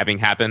the stabbing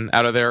happen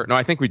out of there. No,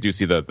 I think we do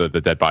see the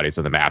dead bodies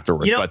of them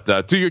afterwards.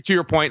 But to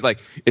your point, like,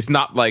 it's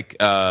not like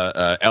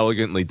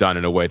elegantly done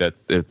in a way that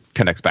it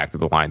connects back to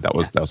the line that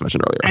was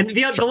mentioned earlier. And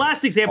the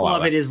last example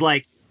of it is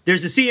like,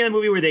 there's a scene in the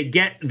movie where they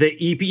get the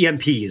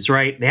EMPs,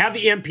 right? They have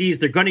the EMPs.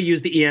 They're going to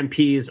use the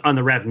EMPs on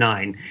the Rev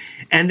 9,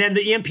 and then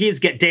the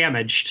EMPs get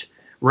damaged.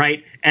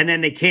 Right. And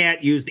then they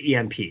can't use the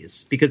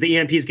EMPs because the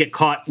EMPs get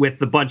caught with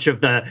a bunch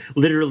of the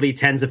literally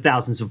tens of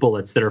thousands of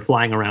bullets that are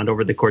flying around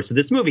over the course of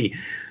this movie.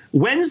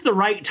 When's the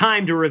right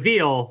time to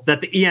reveal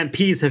that the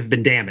EMPs have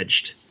been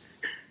damaged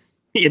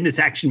in this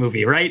action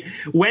movie, right?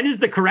 When is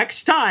the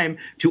correct time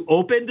to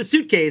open the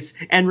suitcase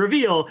and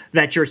reveal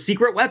that your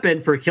secret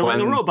weapon for killing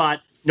the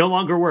robot no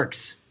longer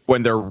works?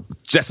 When they're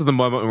just at the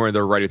moment where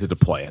they're ready to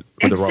deploy it.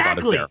 When the robot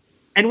is there.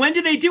 And when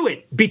do they do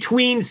it?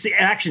 Between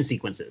action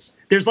sequences.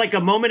 There's like a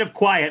moment of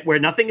quiet where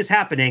nothing is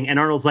happening, and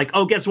Arnold's like,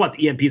 "Oh, guess what?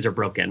 The EMPs are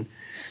broken."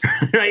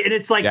 Right? And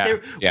it's like,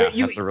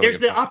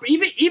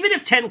 even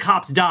if 10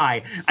 cops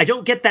die, I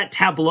don't get that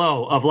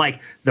tableau of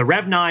like the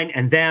Rev 9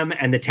 and them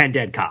and the 10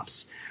 dead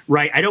cops.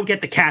 Right? I don't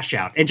get the cash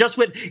out. And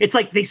it's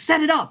like they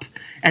set it up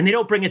and they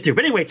don't bring it through.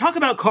 But anyway, talk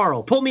about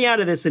Carl. Pull me out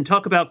of this and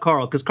talk about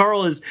Carl, because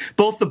Carl is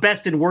both the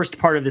best and worst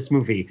part of this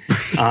movie,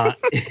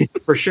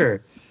 for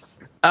sure.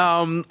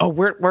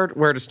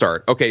 Where to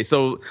start? Okay,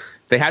 so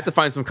they had to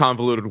find some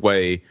convoluted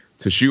way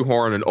to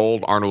shoehorn an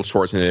old Arnold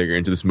Schwarzenegger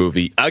into this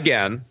movie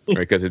again, right,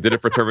 because they did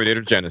it for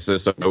Terminator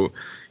Genesis. So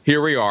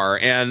here we are.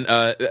 And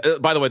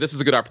by the way, this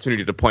is a good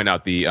opportunity to point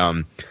out the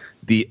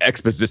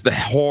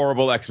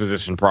horrible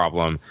exposition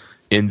problem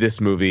in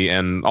this movie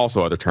and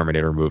also other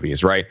Terminator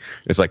movies, right?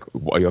 It's like,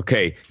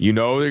 okay,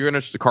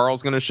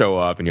 Carl's gonna show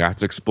up, and you have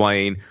to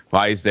explain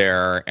why he's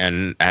there,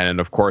 and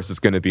of course it's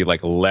gonna be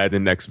like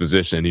leaden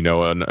exposition,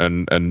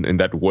 and in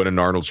that wooden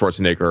Arnold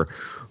Schwarzenegger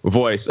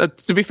voice.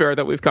 To be fair,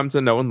 that we've come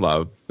to know and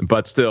love,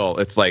 but still,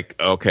 it's like,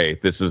 okay,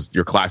 this is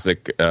your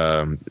classic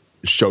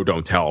show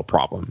don't tell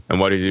problem.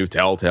 And what do you do?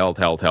 Tell.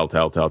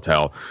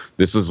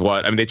 This is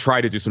what, I mean, they try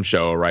to do some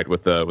show, right,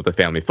 with the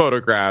family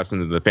photographs,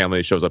 and the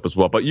family shows up as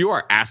well, but you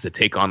are asked to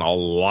take on a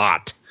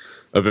lot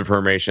of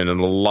information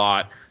and a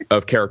lot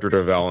of character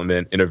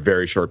development in a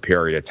very short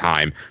period of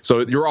time. So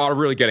you're all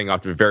really getting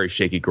off to a very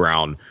shaky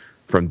ground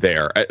from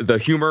there. The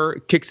humor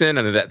kicks in,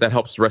 and that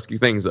helps rescue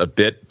things a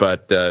bit,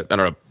 but I don't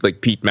know,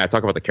 like Pete, Matt,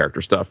 talk about the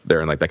character stuff there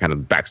and like that kind of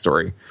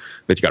backstory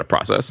that you got to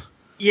process.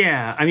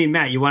 Yeah, I mean,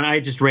 Matt, I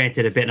just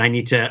ranted a bit, and I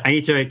need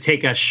to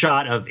take a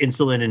shot of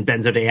insulin and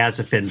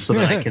benzodiazepines so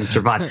that I can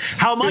survive.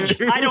 How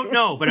much? I don't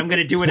know, but I'm going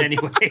to do it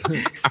anyway.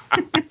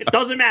 It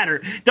doesn't matter.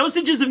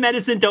 Dosages of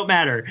medicine don't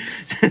matter.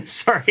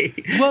 Sorry.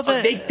 Well,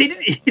 they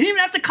didn't even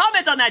have to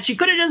comment on that. She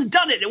could have just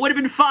done it. It would have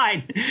been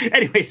fine.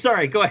 Anyway,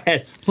 sorry. Go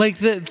ahead. Like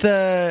it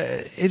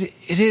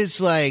is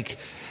like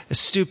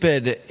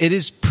stupid. It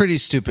is pretty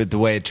stupid the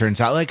way it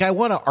turns out. Like, I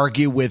want to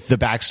argue with the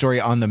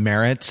backstory on the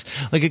merits.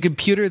 Like, a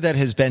computer that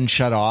has been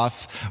shut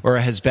off or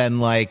has been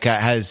like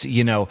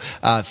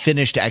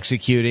finished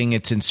executing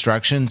its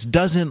instructions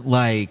doesn't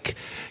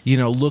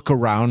look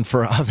around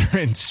for other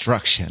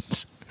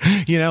instructions.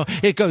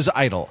 It goes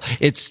idle.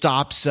 It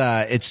stops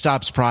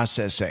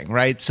processing,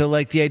 right? So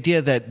like the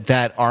idea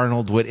that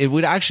Arnold it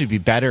would actually be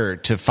better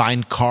to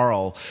find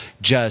Carl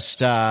just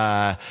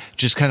kind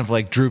of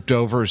like drooped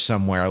over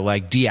somewhere,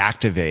 like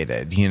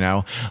deactivated,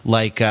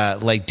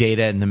 like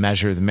Data in The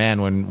Measure of the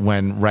Man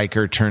when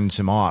Riker turns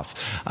him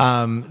off.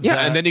 And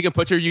then you can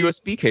put your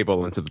USB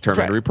cable into the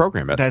terminal and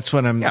reprogram it. That's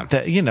what I'm,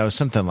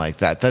 something like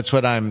that. That's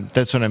what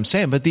I'm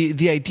saying. But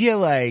the idea,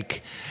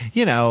 the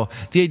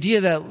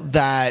idea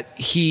that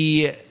he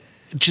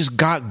just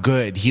got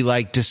good. He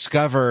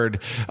discovered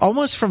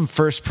almost from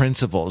first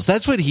principles.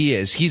 That's what he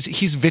is.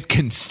 He's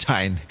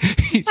Wittgenstein.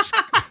 He's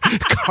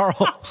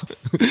Carl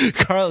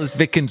is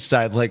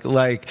Wittgenstein.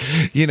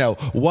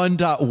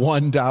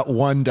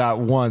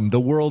 1.1.1.1. The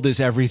world is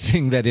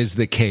everything that is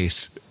the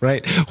case,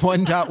 right?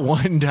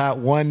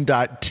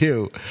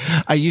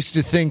 1.1.1.2. I used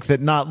to think that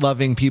not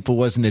loving people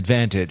was an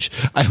advantage.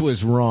 I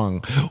was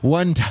wrong.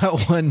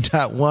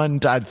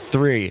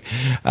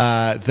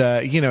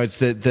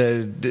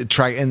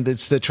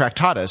 1.1.1.3. It's the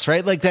Tractatus,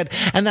 right? Like that,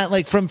 and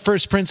that from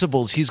first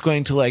principles, he's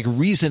going to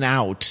reason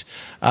out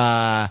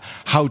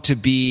how to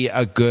be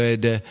a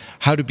good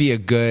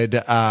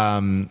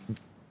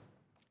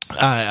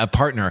a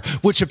partner,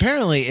 which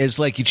apparently is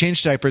you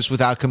change diapers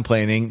without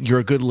complaining, you're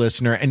a good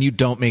listener, and you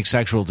don't make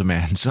sexual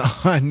demands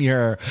on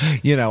your,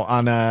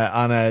 on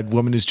a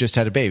woman who's just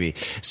had a baby.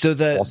 So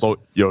also,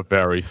 you're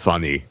very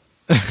funny.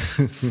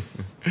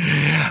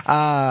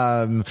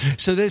 So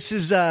this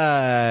is,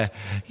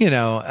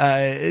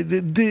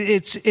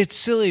 it's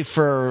silly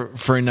for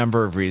a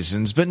number of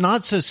reasons, but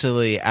not so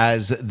silly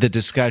as the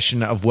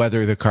discussion of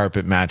whether the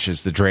carpet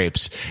matches the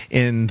drapes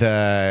in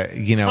the,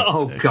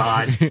 oh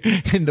God,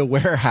 in the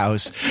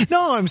warehouse.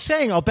 No, I'm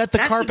saying I'll bet the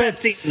carpet.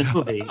 That's the best scene in the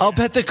movie. I'll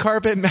bet the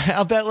carpet.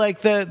 I'll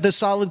bet the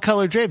solid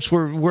color drapes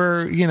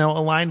were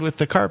aligned with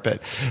the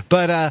carpet.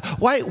 But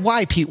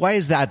why Pete? Why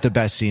is that the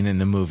best scene in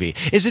the movie?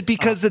 Is it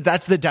because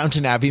that's the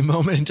Downton Abbey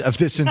moment of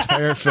this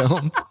entire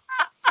film?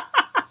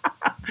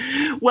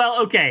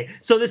 Well, okay.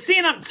 So the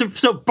scene.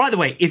 So by the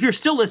way, if you're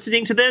still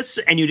listening to this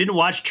and you didn't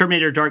watch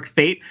Terminator: Dark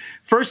Fate,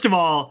 first of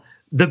all,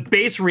 the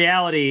base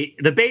reality,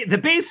 the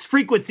base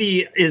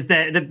frequency is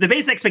that the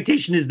base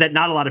expectation is that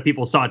not a lot of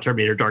people saw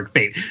Terminator: Dark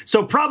Fate.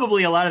 So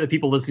probably a lot of the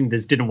people listening to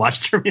this didn't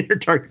watch Terminator: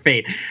 Dark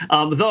Fate.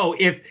 Though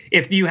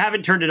if you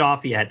haven't turned it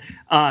off yet,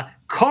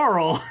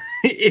 Carl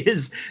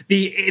is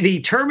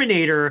the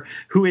Terminator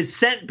who is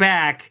sent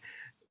back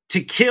to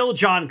kill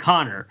John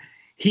Connor.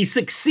 He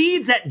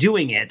succeeds at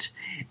doing it.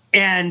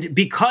 And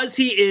because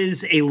he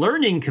is a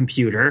learning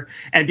computer,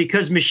 and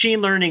because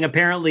machine learning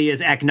apparently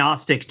is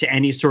agnostic to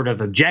any sort of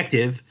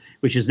objective,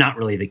 which is not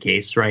really the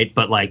case, right?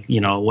 But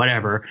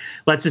whatever.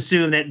 Let's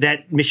assume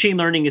that machine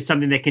learning is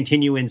something that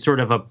continue in sort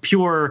of a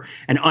pure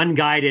and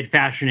unguided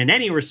fashion in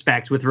any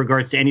respect with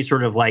regards to any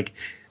sort of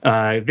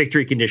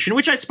victory condition,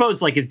 which I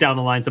suppose is down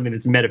the line something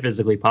that's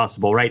metaphysically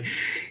possible, right?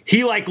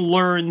 He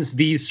learns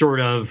these sort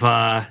of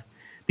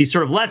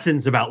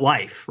lessons about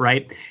life,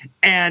 right?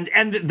 And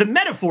the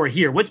metaphor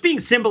here, what's being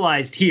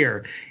symbolized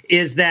here,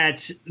 is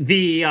that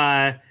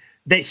that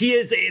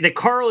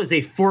Carl is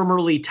a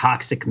formerly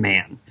toxic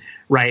man,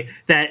 right?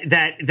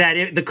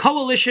 The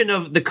coalition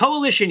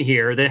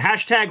here,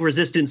 the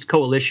 #resistance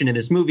coalition in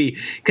this movie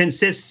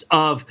consists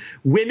of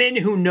women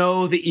who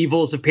know the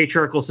evils of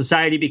patriarchal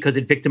society because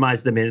it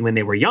victimized them when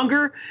they were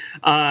younger,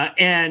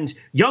 and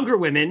younger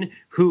women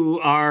who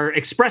are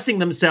expressing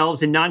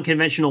themselves in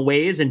non-conventional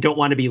ways and don't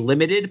want to be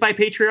limited by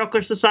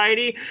patriarchal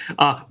society,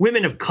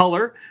 women of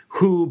color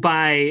who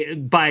by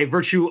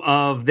virtue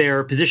of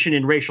their position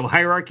in racial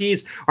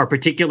hierarchies are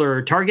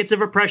particular targets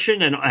of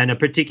oppression and a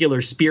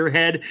particular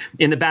spearhead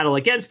in the battle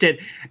against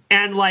it,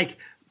 and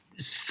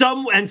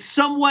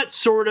somewhat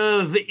sort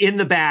of in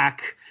the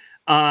back,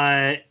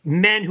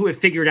 men who have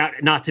figured out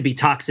not to be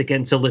toxic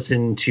and to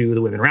listen to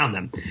the women around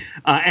them.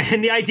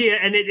 And the idea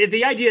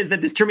is that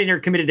this Terminator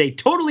committed a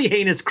totally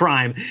heinous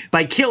crime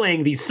by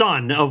killing the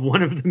son of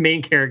one of the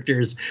main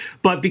characters.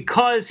 But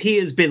because he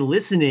has been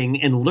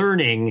listening and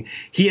learning,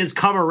 he has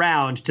come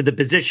around to the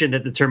position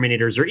that the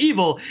Terminators are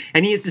evil.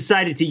 And he has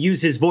decided to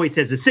use his voice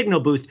as a signal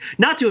boost,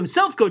 not to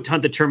himself go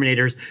hunt the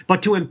Terminators,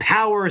 but to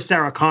empower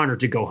Sarah Connor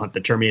to go hunt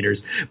the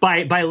Terminators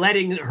by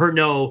letting her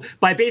know,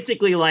 by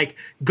basically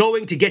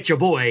going to get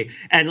your boy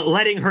and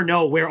letting her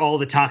know where all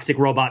the toxic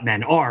robot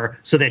men are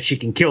so that she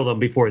can kill them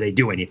before they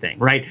do anything,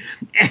 right?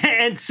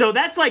 And so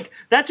that's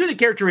who the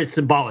character is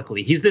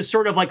symbolically. He's this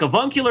sort of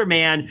avuncular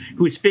man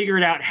who's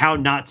figured out how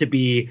not to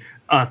be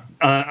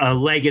a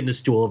leg in the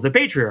stool of the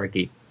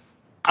patriarchy.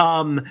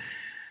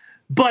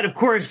 But of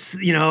course,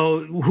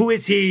 who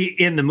is he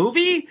in the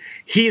movie?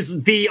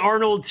 He's the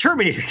Arnold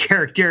Terminator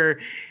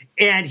character.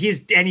 and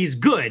he's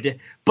good,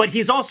 but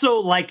he's also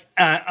like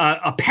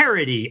a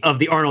parody of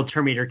the Arnold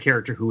Terminator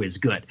character who is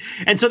good.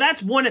 And so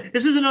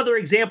this is another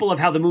example of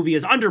how the movie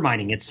is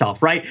undermining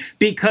itself, right?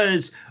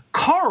 Because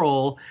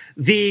Carl,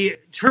 the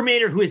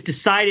Terminator who has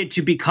decided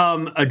to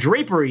become a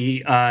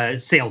drapery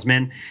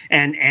salesman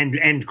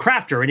and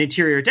crafter, an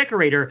interior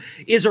decorator,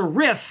 is a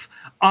riff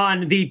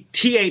on the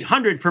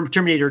T-800 from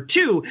Terminator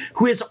 2,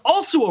 who is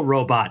also a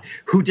robot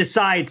who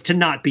decides to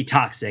not be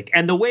toxic.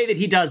 And the way that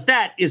he does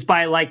that is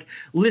by like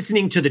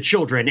listening to the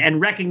children and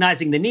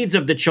recognizing the needs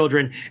of the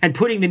children and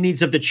putting the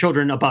needs of the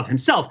children above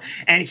himself.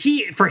 And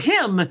for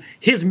him,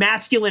 his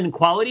masculine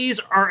qualities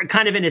are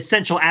kind of an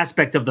essential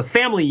aspect of the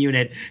family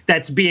unit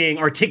that's being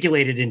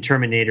articulated in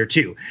Terminator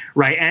 2,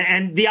 right?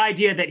 And the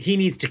idea that he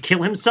needs to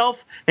kill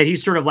himself, that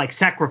he's sort of like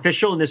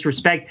sacrificial in this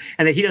respect,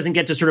 and that he doesn't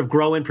get to sort of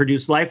grow and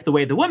produce life the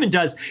way the woman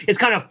does, is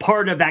kind of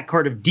part of that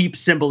kind of deep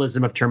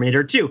symbolism of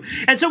Terminator 2.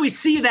 And so we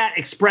see that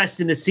expressed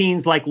in the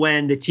scenes like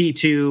when the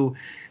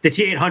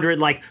T-800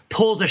 like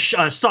pulls a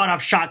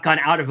sawed-off shotgun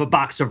out of a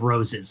box of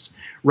roses,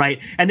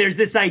 right? And there's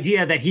this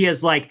idea that he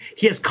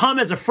has come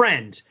as a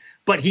friend,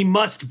 but he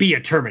must be a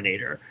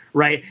Terminator,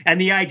 right? And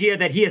the idea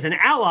that he is an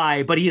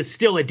ally, but he is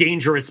still a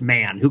dangerous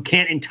man who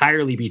can't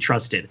entirely be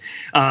trusted,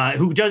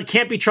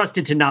 can't be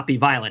trusted to not be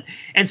violent.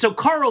 And so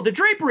Carl, the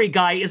drapery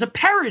guy, is a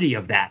parody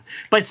of that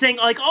by saying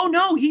like, oh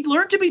no, he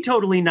learned to be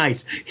totally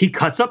nice. He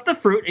cuts up the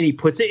fruit and he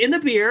puts it in the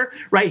beer,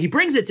 right? He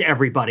brings it to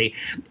everybody.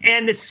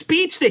 And the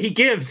speech that he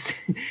gives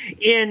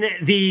in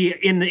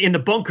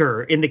the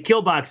bunker, in the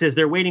kill box as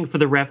they're waiting for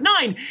the Rev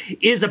 9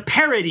 is a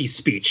parody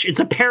speech. It's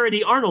a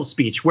parody Arnold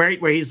speech where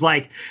he's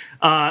like,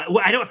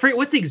 I don't forget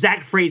what's the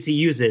exact phrase he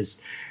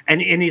uses,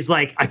 and he's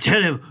like, I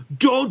tell him,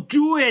 don't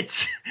do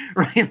it,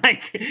 right?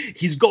 Like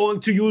he's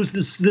going to use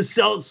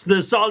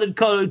the solid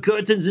colored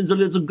curtains in the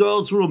little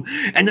girl's room,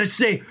 and they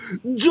say,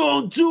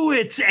 don't do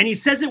it, and he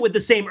says it with the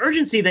same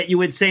urgency that you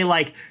would say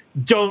like,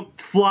 don't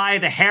fly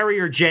the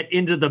Harrier jet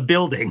into the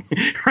building,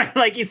 right?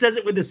 Like he says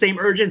it with the same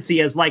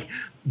urgency as like,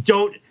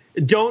 don't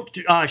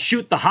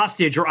shoot the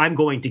hostage or I'm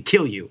going to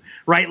kill you,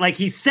 right? Like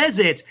he says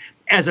it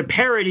as a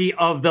parody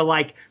of the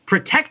like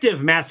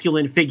protective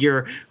masculine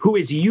figure who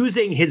is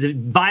using his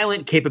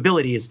violent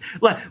capabilities.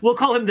 We'll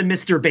call him the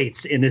Mr.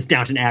 Bates in this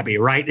Downton Abbey,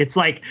 right? It's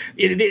like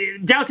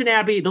Downton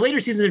Abbey, the later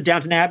seasons of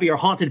Downton Abbey are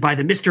haunted by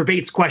the Mr.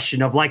 Bates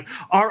question of like,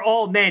 are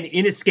all men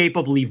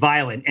inescapably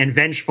violent and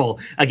vengeful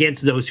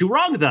against those who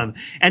wrong them?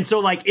 And so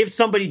like, if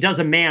somebody does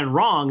a man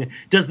wrong,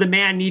 does the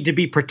man need to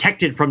be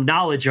protected from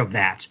knowledge of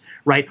that?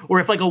 Right? Or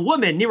if like a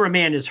woman near a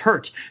man is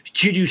hurt,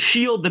 should you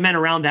shield the men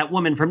around that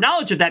woman from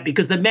knowledge of that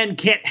because the men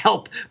can't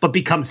help but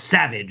become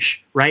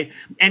savage, right?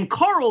 And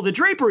Carl, the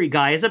drapery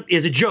guy,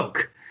 is a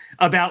joke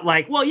about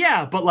like, well,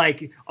 yeah, but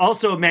like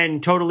also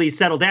men totally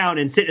settle down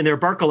and sit in their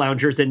Barca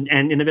loungers and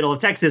in the middle of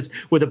Texas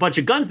with a bunch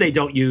of guns they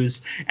don't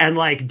use and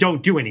like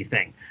don't do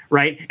anything,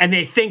 right? And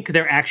they think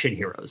they're action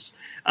heroes.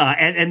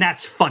 And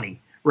that's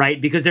funny.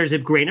 Right, because there's a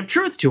grain of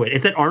truth to it.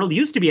 It's that Arnold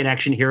used to be an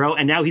action hero,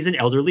 and now he's an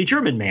elderly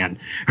German man,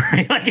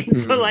 right? Like,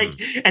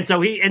 and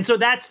so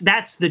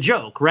that's the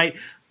joke, right?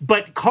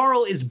 But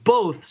Carl is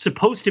both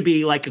supposed to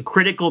be like a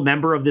critical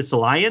member of this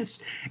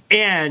alliance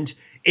and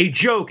a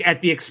joke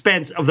at the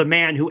expense of the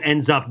man who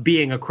ends up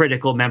being a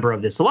critical member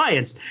of this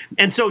alliance.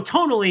 And so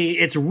tonally,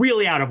 it's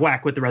really out of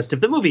whack with the rest of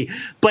the movie.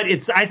 But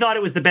I thought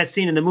it was the best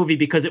scene in the movie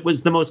because it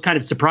was the most kind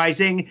of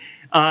surprising.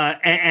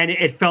 And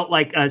it felt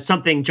like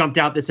something jumped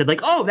out that said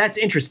like, oh, that's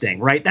interesting,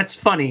 right? That's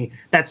funny.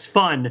 That's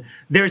fun.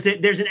 There's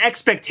an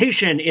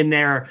expectation in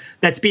there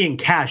that's being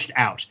cashed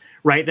out,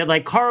 right? That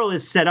like Carl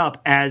is set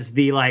up as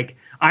the like,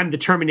 I'm the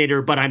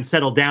Terminator, but I'm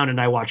settled down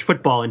and I watch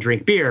football and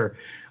drink beer.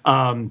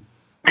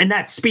 And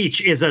that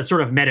speech is a sort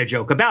of meta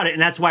joke about it.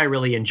 And that's why I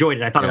really enjoyed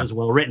it. I thought it was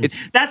well written.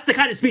 That's the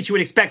kind of speech you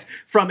would expect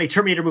from a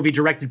Terminator movie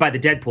directed by the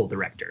Deadpool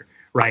director,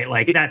 right?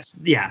 Like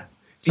yeah.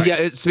 Sorry.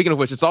 Yeah. Speaking of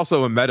which, it's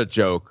also a meta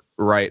joke,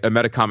 right? A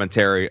meta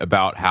commentary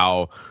about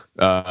how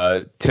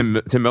Tim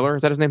Miller,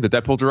 is that his name? The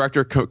Deadpool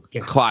director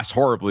clashed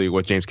horribly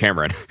with James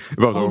Cameron.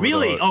 Oh,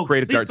 really? Oh,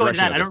 please go into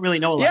that. I don't really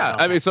know a lot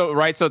about I mean, so,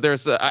 right. So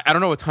there's, I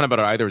don't know a ton about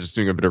it either. We're just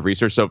doing a bit of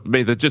research. So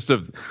maybe the gist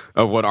of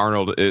what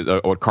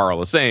what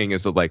Carl is saying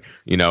is that like,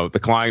 you know, the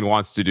client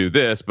wants to do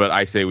this, but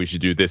I say we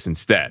should do this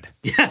instead.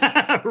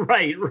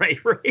 Right.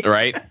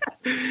 Right.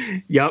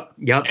 Yep.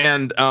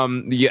 And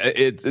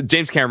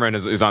James Cameron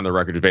is on the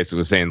record of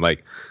basically saying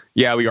like,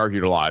 yeah, we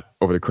argued a lot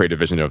over the creative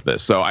vision of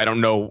this. So I don't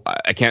know.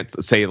 I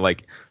can't say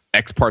like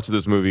X parts of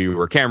this movie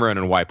were Cameron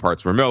and Y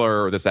parts were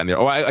Miller or this, that, and the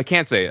other. I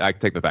can't say. I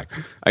take that back.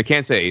 I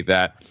can't say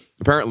that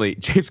apparently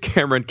James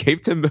Cameron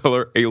gave Tim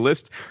Miller a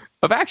list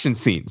of action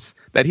scenes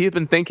that he had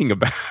been thinking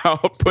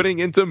about putting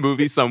into a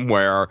movie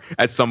somewhere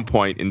at some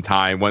point in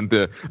time when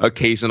the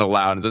occasion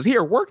allowed, and says,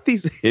 here, work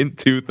these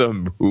into the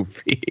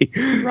movie.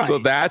 Right. So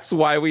that's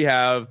why we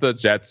have the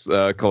jets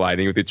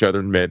colliding with each other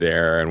in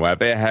midair, and why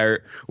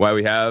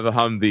we have a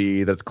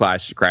Humvee that's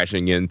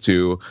crashing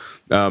into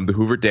the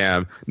Hoover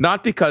Dam,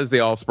 not because they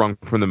all sprung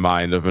from the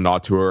mind of an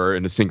auteur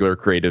and a singular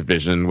creative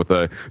vision with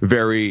a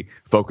very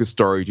focused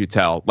story to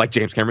tell, like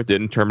James Cameron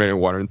did in Terminator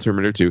 1 and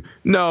Terminator 2.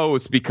 No,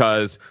 it's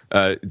because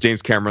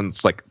James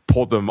Cameron's like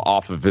pulled them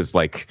off of his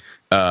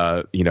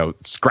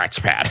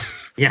scratch pad.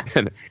 Yeah.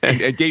 and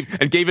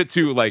gave it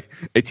to like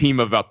a team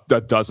of about a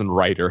dozen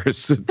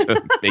writers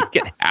to make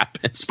it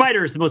happen.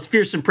 Spider is the most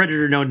fearsome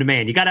predator known to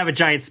man. You got to have a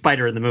giant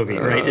spider in the movie,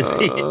 right? It's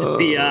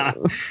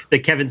the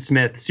Kevin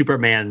Smith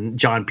Superman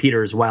John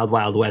Peters Wild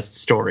Wild West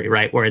story,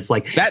 right? Where it's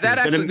like that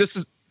actually this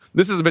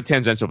is a bit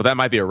tangential, but that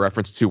might be a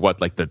reference to what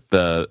like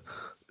the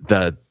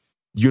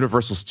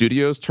Universal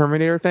Studios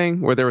Terminator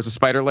thing, where there was a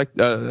spider like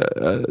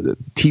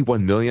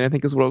T-1000, I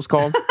think is what it was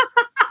called.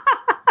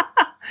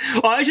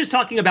 Oh, I was just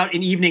talking about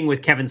An Evening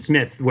with Kevin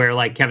Smith, where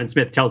like Kevin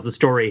Smith tells the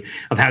story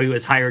of how he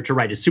was hired to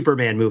write a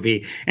Superman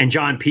movie, and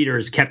John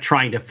Peters kept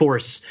trying to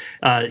force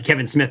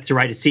Kevin Smith to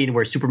write a scene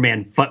where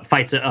Superman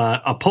fights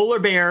a polar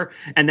bear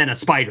and then a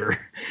spider,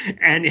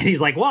 and he's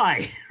like,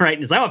 "Why?" Right?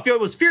 And he's like, "Oh, it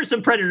was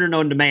fearsome predator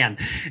known to man."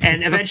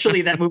 And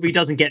eventually, that movie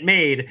doesn't get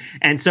made,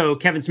 and so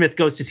Kevin Smith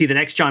goes to see the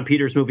next John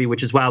Peters movie,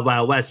 which is Wild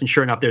Wild West, and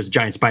sure enough, there's a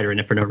giant spider in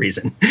it for no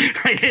reason.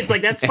 Right? It's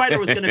like that spider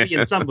was going to be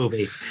in some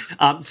movie.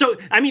 So,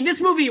 I mean,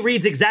 this movie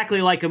reads exactly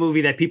like a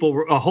movie that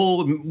a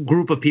whole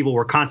group of people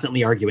were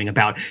constantly arguing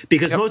about,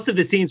 because most of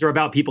the scenes are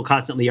about people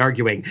constantly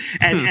arguing.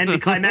 And the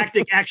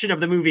climactic action of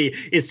the movie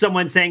is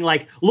someone saying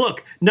like,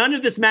 look, none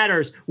of this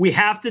matters. We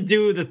have to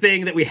do the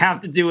thing that we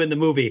have to do in the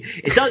movie.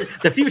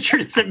 The future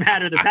doesn't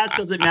matter. The past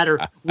doesn't matter.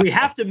 We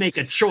have to make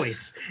a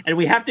choice, and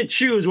we have to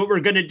choose what we're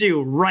going to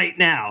do right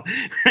now.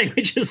 Right?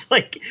 Which is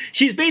like,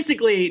 she's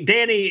basically,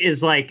 Danny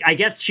is like, I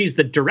guess she's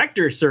the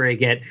director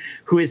surrogate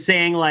who is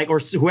saying like, or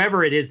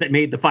whoever it is that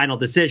made the final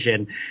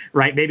decision,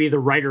 right? Maybe the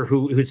writer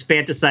who's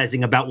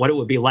fantasizing about what it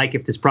would be like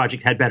if this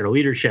project had better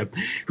leadership,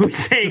 who's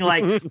saying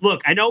like,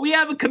 look, I know we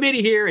have a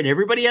committee here and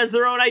everybody has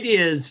their own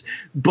ideas,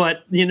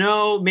 but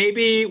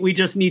maybe we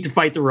just need to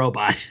fight the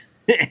robot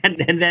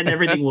and then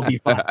everything will be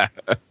fine.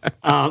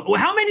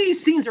 How many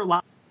scenes are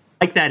like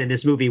that in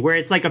this movie where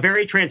it's like a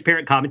very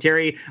transparent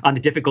commentary on the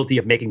difficulty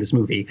of making this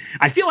movie?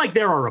 I feel like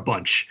there are a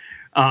bunch,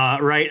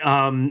 right?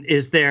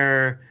 Is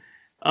there...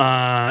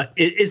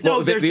 there's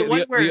the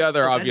one where the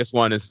other obvious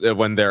one is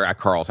when they're at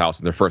Carl's house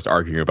and they're first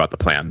arguing about the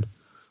plan.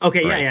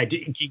 Okay, right? Yeah.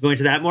 Can you go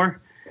into that more?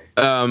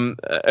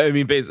 I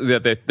mean, basically,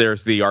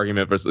 there's the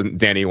argument.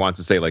 Danny wants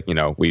to say like,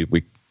 we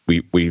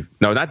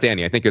no, not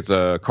Danny. I think it's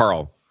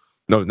Carl.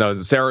 No.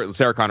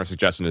 Sarah Connor's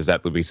suggestion is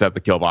that we set up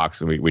the kill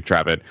box and we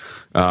trap it.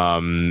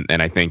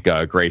 And I think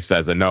Grace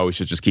says that no, we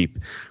should just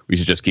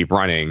keep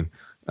running.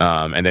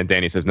 And then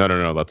Danny says no,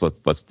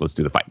 let's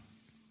do the fight.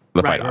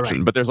 The fight option.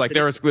 Right. But there's like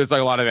a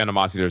lot of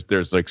animosity.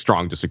 There's like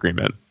strong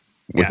disagreement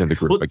within the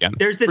group again.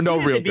 There's this for no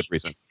real good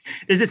reason.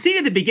 There's a scene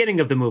at the beginning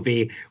of the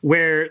movie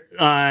where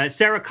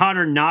Sarah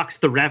Connor knocks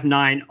the Rev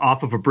 9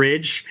 off of a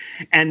bridge,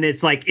 and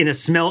it's like in a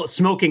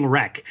smoking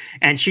wreck,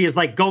 and she is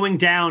like going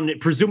down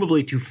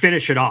presumably to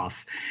finish it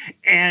off,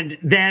 and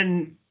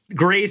then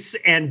Grace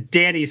and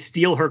Danny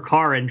steal her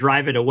car and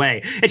drive it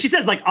away. And she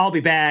says, like, I'll be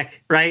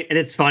back, right? And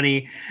it's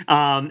funny.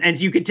 And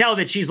you can tell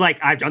that she's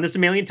like, I've done this a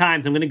million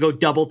times. I'm going to go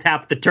double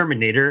tap the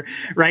Terminator,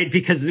 right?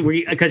 Because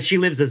she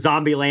lives a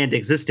zombie land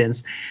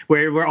existence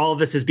where all of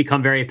this has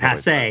become very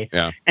passé.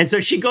 Yeah. And so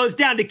she goes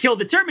down to kill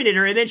the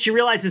Terminator, and then she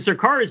realizes her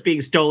car is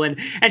being stolen,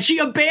 and she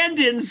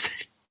abandons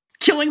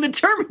killing the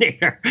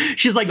Terminator.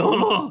 She's like,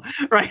 oh,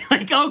 right?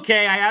 Like,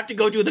 okay, I have to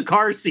go do the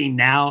car scene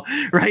now,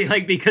 right?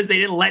 Like, because they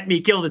didn't let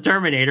me kill the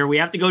Terminator, we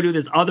have to go do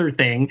this other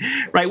thing,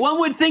 right? One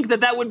would think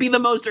that would be the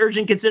most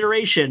urgent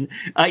consideration,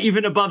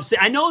 even above.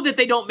 I know that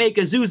they don't make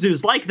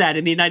Isuzus like that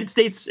in the United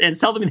States and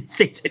sell them in the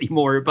States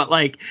anymore, but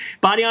like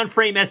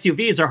body-on-frame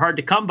SUVs are hard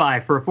to come by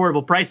for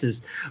affordable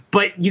prices.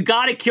 But you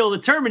got to kill the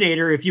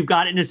Terminator if you've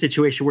got it in a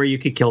situation where you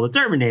could kill the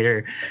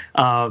Terminator.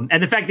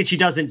 And the fact that she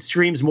doesn't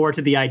screams more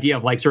to the idea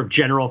of like sort of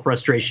general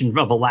frustration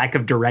of a lack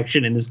of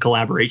direction in this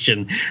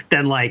collaboration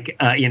than like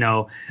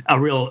a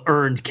real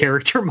earned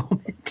character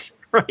moment,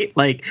 right?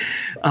 Like,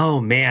 oh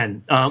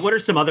man, what are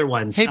some other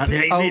ones? Hey,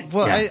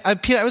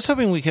 Pete, I was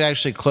hoping we could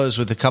actually close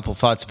with a couple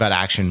thoughts about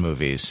action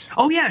movies.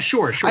 Oh yeah,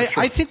 sure.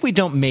 I think we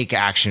don't make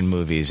action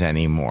movies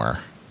anymore.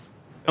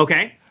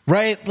 Okay.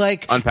 Right,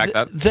 like unpack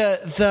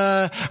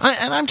that.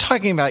 And I'm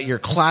talking about your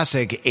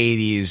classic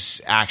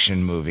 '80s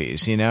action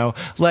movies.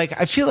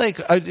 Like I feel like,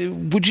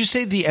 would you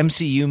say the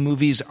MCU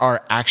movies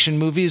are action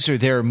movies, or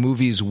they're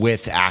movies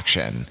with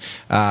action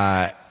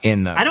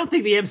in them? I don't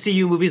think the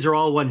MCU movies are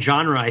all one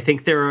genre. I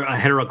think they're a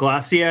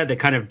heteroglossia that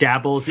kind of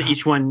dabbles.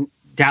 Each one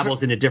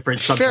dabbles in a different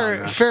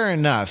subgenre. Fair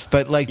enough,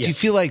 but like, do you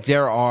feel like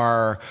there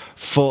are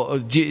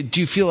do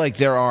you feel like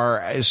there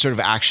are sort of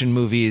action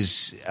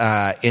movies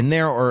in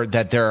there, or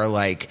that there are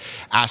like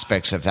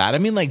aspects of that? I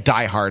mean, like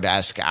Die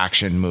Hard-esque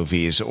action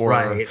movies,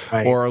 or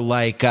or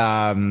like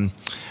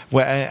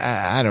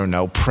well, I don't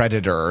know,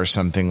 Predator or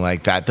something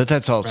like that.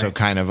 That's also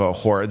kind of a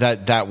horror.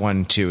 That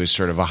one too is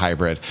sort of a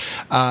hybrid.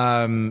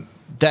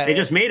 They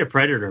just made a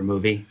Predator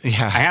movie.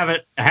 Yeah,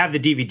 I have the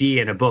DVD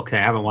and a book. I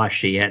haven't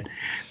watched it yet,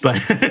 but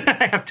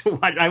I have to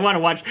watch. I want to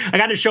watch. I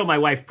got to show my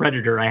wife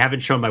Predator. I haven't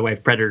shown my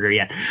wife Predator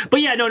yet.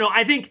 But yeah, no.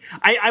 I think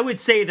I would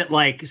say that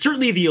like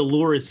certainly the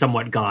allure is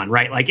somewhat gone,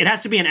 right? Like it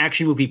has to be an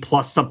action movie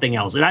plus something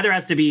else. It either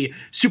has to be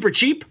super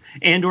cheap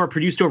and or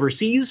produced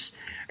overseas.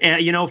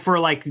 For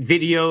like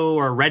video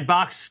or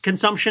Redbox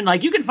consumption.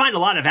 Like you can find a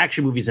lot of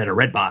action movies at a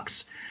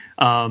Redbox.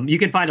 You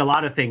can find a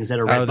lot of things at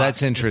a Redbox. Oh,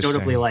 that's interesting.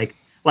 Notably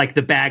like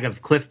the bag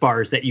of Cliff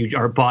Bars that you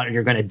are bought and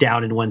you're going to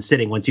down in one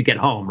sitting once you get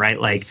home,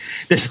 right? Like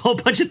there's a whole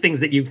bunch of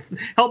things a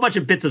whole bunch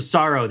of bits of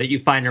sorrow that you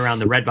find around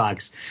the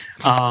Redbox.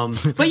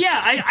 But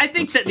yeah, I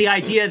think that the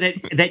idea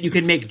that you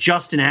can make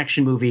just an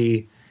action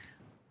movie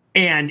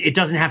and it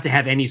doesn't have to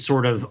have any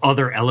sort of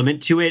other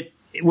element to it.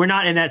 We're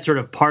not in that sort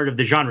of part of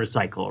the genre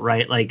cycle,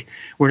 right? Like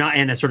we're not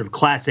in a sort of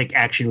classic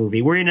action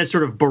movie. We're in a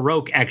sort of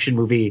Baroque action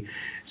movie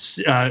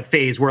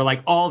phase where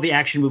like all the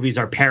action movies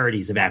are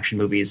parodies of action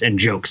movies and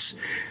jokes.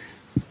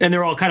 And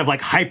they're all kind of like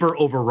hyper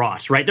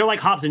overwrought, right? They're like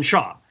Hobbs and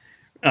Shaw,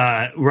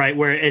 right?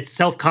 Where it's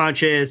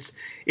self-conscious.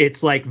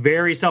 It's like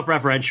very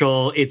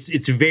self-referential.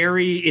 It's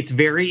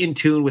very in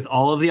tune with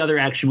all of the other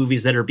action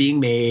movies that are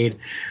being made.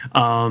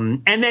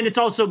 And then it's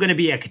also going to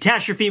be a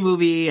catastrophe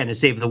movie and a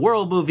save the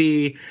world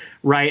movie,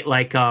 right?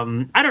 Like,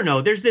 I don't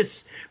know.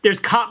 There's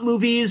cop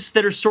movies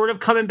that are sort of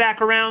coming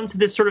back around to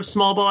this sort of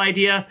small ball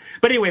idea.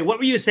 But anyway, what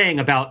were you saying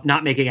about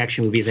not making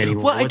action movies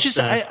anymore? Well,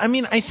 I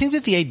mean, I think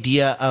that the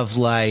idea of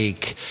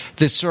like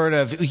this sort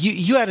of,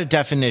 you had a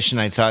definition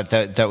I thought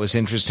that was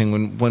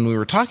interesting when we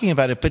were talking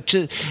about it, but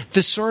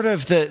the sort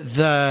of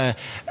the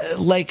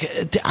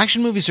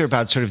action movies are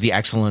about sort of the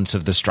excellence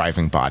of the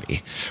striving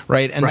body,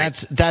 right? And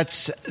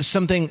that's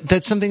something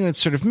that's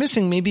sort of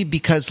missing, maybe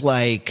because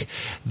like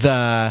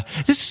this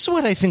is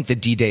what I think the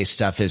D-Day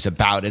stuff is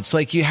about. It's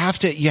like you have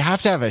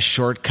to have a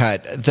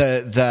shortcut.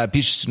 The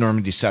Beaches to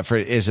Normandy stuff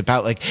is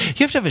about like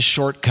you have to have a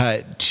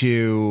shortcut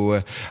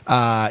to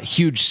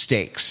huge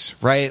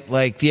stakes, right?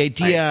 Like the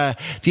idea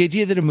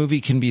that a movie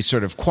can be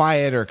sort of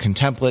quiet or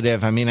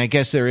contemplative. I mean, I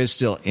guess there is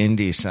still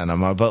indie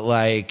cinema, but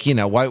like,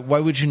 why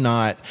would you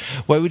not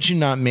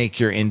make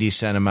your indie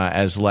cinema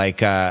as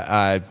like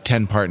a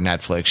 10-part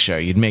Netflix show?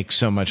 You'd make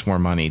so much more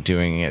money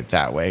doing it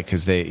that way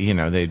because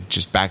they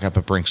just back up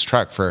a Brinks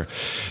truck for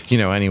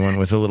anyone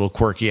with a little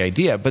quirky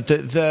idea. But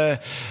I'm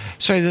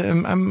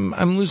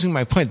losing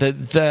my point.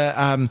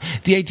 The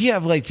idea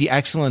of like the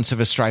excellence of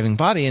a striving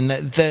body, and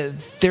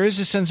there is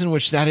a sense in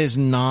which that is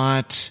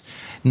not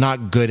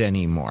good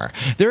anymore.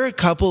 There are a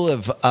couple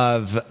of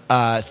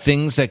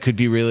things that could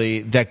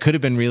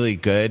have been really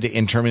good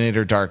in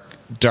Terminator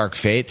Dark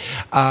Fate.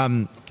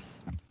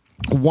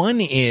 One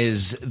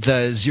is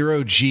the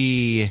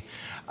Zero-G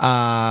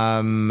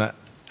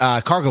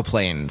cargo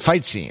plane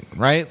fight scene,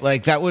 right?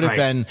 Like that would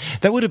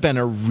have been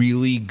a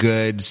really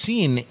good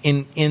scene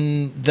in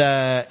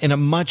a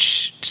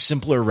much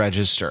simpler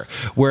register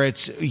where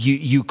it's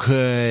you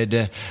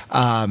could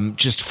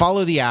just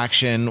follow the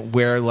action,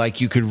 where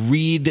like you could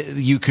read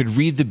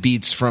the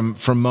beats from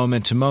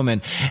moment to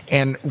moment,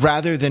 and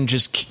rather than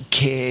just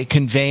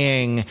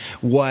conveying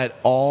what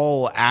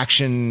all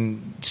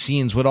action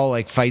scenes, what all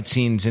like fight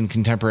scenes in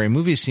contemporary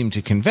movies seem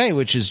to convey,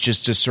 which is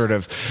just a sort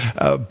of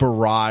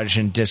barrage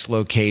and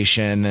dislocation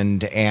and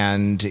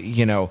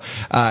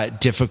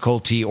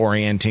difficulty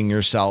orienting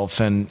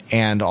yourself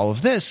and all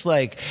of this,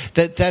 like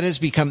that has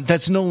become,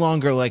 that's no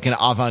longer like an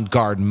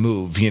avant-garde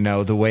move,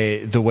 the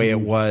way it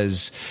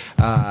was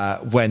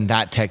when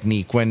that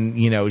technique, when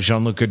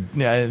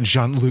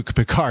Jean-Luc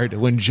Picard,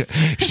 when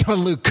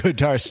Jean-Luc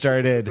Godard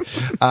started,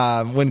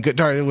 when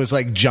Godard was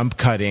like jump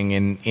cutting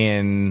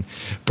in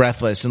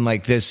Breathless, and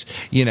like this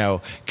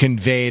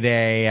conveyed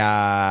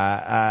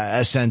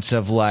a sense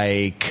of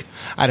like,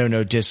 I don't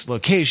know,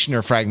 dislocation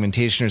or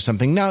fragmentation or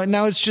something.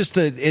 Now it's just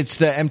the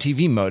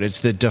MTV mode. It's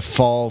the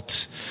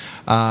default.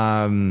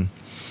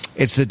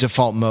 It's the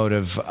default mode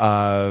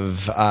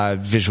of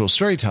visual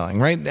storytelling,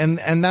 right?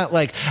 And that,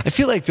 like, I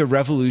feel like the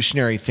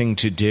revolutionary thing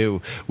to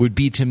do would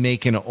be to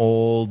make an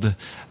old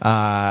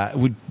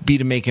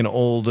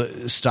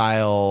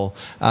style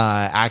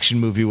action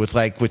movie with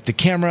the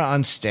camera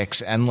on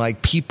sticks and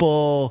like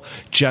people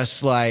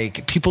just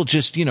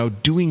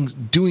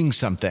doing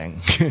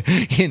something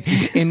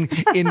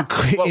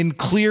in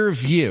clear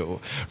view,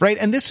 right?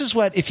 And this is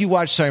what, if you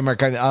watch, sorry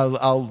Mark,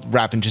 I'll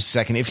wrap in just a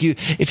second.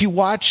 If you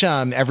watch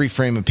Every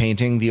Frame of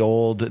Painting, the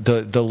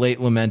late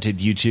lamented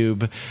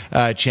YouTube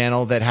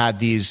channel that had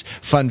these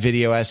fun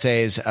video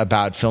essays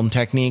about film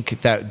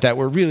technique that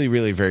were really,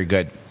 really very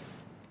good.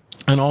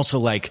 And also,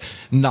 like,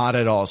 not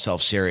at all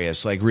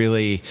self-serious, like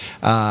really,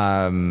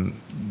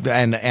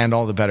 and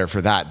all the better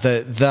for that.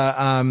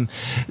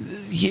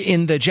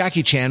 In the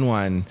Jackie Chan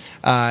one,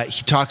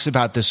 he talks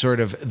about the sort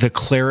of the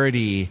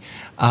clarity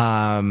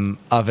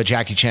of a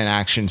Jackie Chan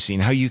action scene,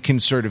 how you can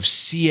sort of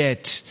see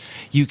it,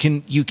 you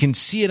can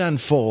see it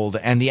unfold,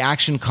 and the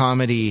action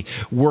comedy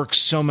works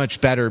so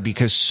much better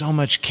because so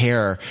much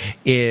care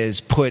is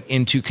put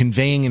into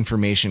conveying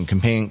information,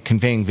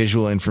 conveying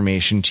visual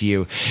information to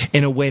you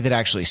in a way that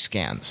actually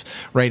scans,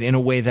 right? In a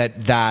way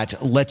that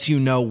lets you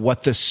know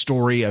what the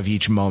story of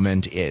each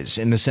moment is,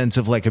 in the sense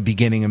of like a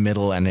beginning, a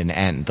middle, and an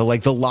end.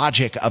 The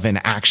logic of an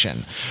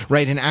action,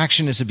 right? An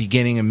action is a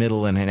beginning, a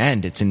middle, and an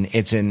end. It's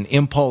an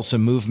impulse, a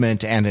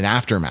movement, and an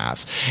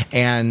aftermath.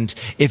 And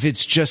if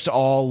it's just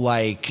all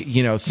like,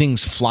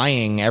 things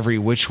flying every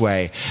which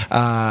way,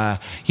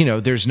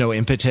 there's no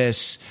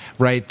impetus,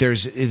 right?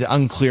 There's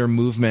unclear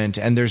movement,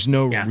 and there's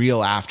no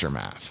real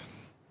aftermath.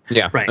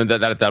 Yeah, right. And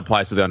that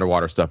applies to the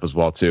underwater stuff as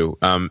well too.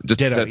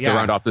 To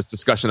round off this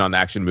discussion on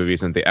action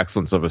movies and the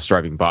excellence of a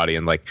striving body,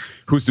 and like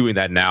who's doing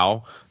that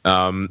now.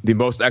 The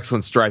most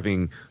excellent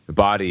striving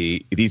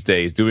body these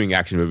days doing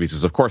action movies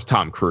is, of course,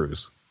 Tom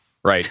Cruise.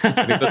 Right.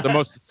 I mean, the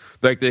most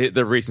like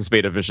the recent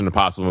spate of Mission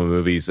Impossible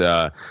movies,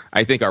 I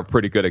think are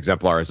pretty good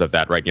exemplars of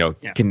that. Right.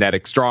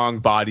 Kinetic, strong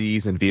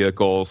bodies and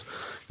vehicles,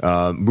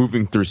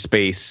 moving through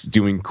space,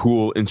 doing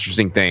cool,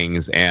 interesting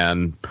things,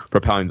 and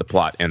propelling the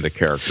plot and the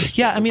characters.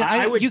 Yeah. I mean,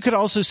 you could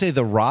also say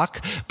The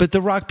Rock, but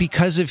The Rock,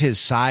 because of his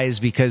size,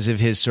 because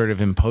of his sort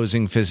of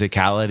imposing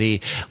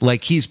physicality,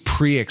 like he's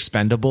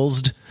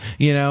pre-Expendables,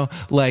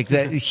 like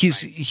that.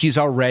 He's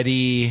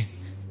already,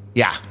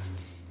 yeah.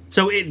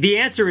 So the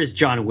answer is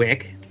John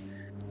Wick.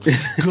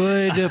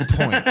 Good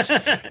point.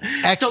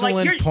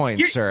 Excellent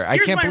point, sir. I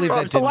can't believe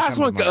that. The last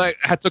one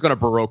took on a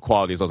Baroque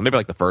quality as well. Maybe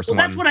like the first one.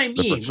 That's what I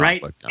mean,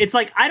 right? It's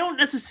like I don't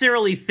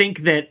necessarily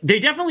think that they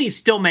definitely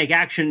still make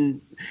action.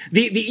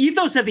 The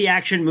ethos of the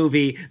action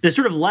movie, the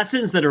sort of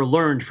lessons that are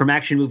learned from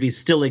action movies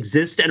still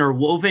exist and are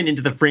woven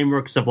into the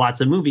frameworks of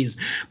lots of movies,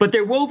 but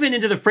they're woven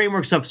into the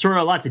frameworks of sort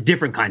of lots of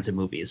different kinds of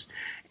movies.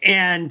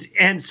 And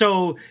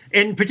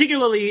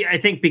particularly, I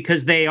think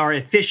because they are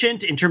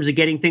efficient in terms of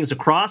getting things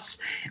across,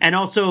 and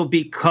also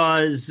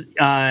because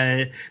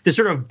the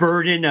sort of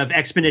burden of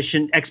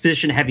exposition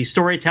heavy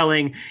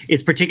storytelling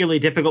is particularly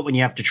difficult when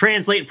you have to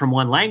translate from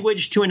one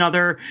language to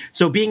another.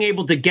 So being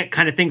able to get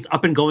kind of things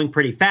up and going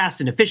pretty fast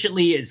and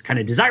efficiently is kind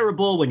of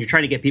desirable when you're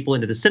trying to get people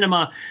into the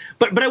cinema.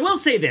 But I will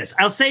say this.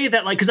 I'll say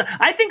that, like, because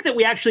I think that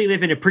we actually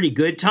live in a pretty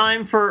good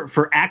time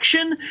for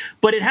action,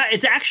 but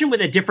it's action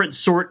with a different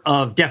sort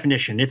of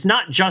definition. It's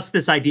not just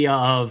this idea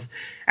of,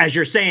 as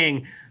you're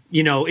saying,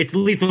 it's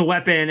Lethal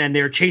Weapon and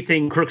they're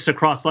chasing crooks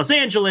across Los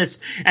Angeles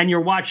and you're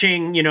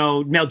watching,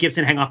 Mel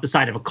Gibson hang off the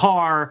side of a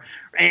car,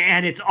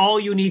 and it's all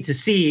you need to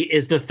see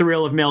is the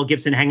thrill of Mel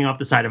Gibson hanging off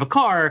the side of a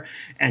car,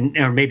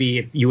 or maybe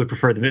if you would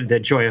prefer the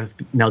joy of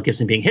Mel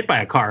Gibson being hit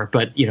by a car,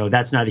 but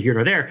that's neither here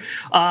nor there.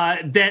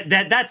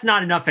 That's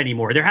not enough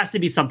anymore. There has to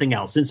be something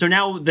else, and so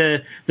now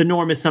the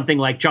norm is something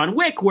like John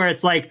Wick, where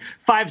it's like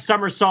 5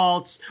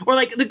 somersaults, or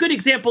like the good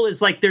example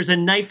is like there's a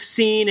knife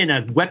scene in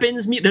a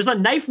there's a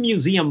knife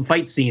museum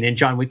fight scene in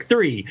John Wick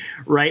 3,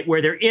 right,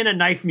 where they're in a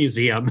knife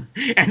museum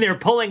and they're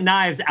pulling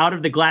knives out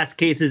of the glass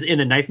cases in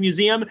the knife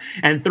museum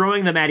and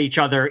throwing them at each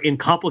other in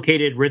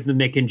complicated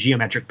rhythmic and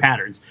geometric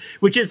patterns,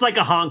 which is like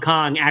a Hong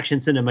Kong action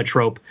cinema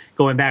trope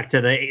going back to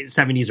the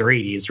 70s or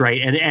 80s,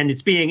 right? And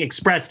it's being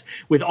expressed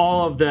with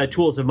all of the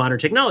tools of modern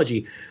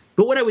technology.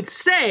 But what I would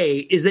say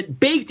is that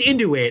baked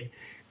into it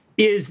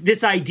is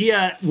this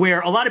idea where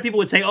a lot of people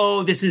would say,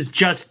 oh, this is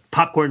just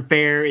popcorn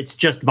fare, it's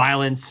just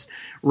violence,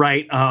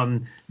 right?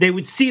 They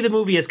would see the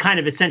movie as kind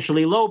of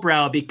essentially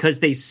lowbrow because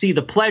they see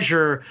the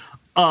pleasure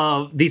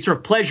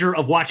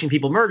of watching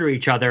people murder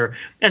each other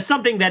as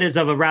something that is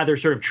of a rather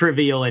sort of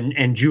trivial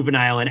and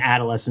juvenile and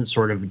adolescent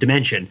sort of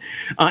dimension.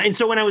 And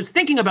so when I was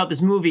thinking about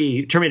this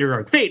movie, Terminator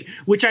Dark Fate,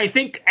 which I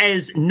think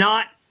is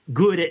not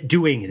good at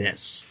doing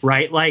this,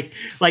 right? Like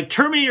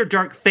Terminator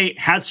Dark Fate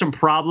has some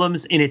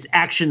problems in its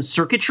action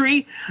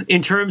circuitry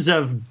in terms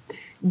of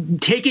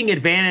taking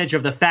advantage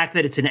of the fact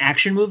that it's an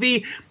action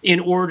movie in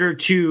order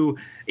to,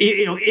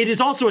 it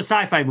is also a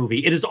sci-fi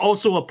movie. It is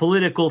also a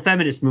political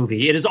feminist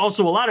movie. It is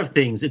also a lot of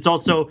things. It's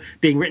also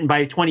being written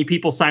by 20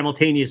 people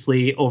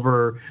simultaneously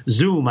over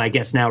Zoom, I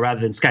guess now,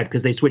 rather than Skype,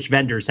 because they switch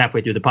vendors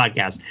halfway through the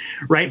podcast,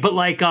 right? But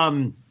like,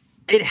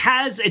 it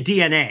has a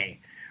DNA,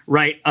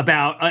 right,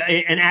 about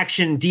an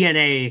action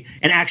DNA,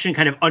 an action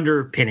kind of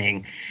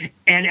underpinning,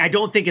 and I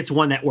don't think it's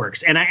one that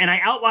works. And I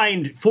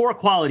outlined 4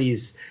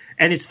 qualities.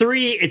 And it's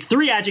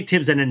three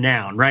adjectives and a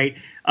noun, right,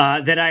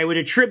 that I would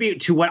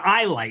attribute to what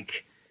I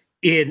like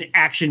in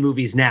action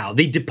movies now.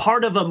 They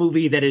depart of a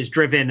movie that is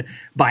driven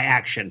by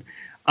action.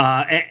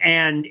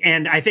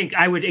 And I think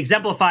I would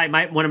exemplify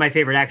one of my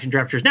favorite action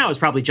directors now is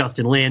probably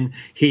Justin Lin,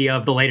 he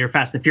of the later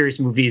Fast and the Furious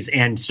movies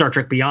and Star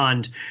Trek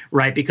Beyond,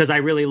 right? Because I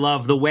really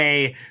love the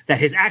way that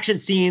his action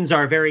scenes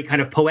are very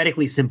kind of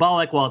poetically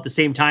symbolic while at the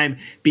same time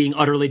being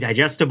utterly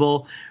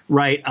digestible,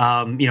 right?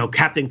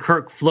 Captain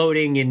Kirk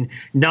floating in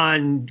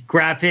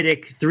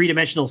non-graphitic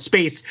three-dimensional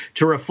space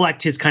to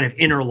reflect his kind of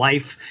inner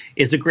life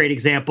is a great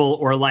example.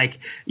 Or like,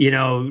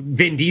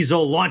 Vin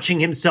Diesel launching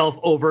himself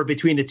over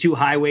between the two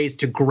highways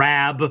to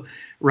grab,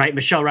 right,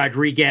 Michelle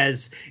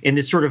Rodriguez in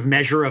this sort of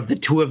measure of the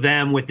two of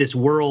them with this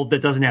world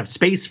that doesn't have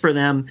space for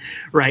them,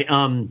 right?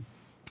 And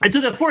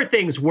so the four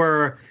things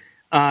were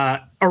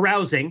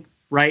arousing,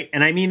 right?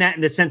 And I mean that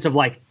in the sense of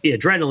like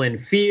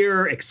adrenaline,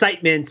 fear,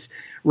 excitement,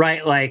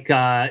 right? Like,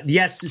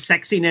 yes,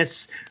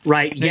 sexiness,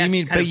 right? No,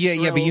 yes, but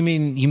you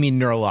mean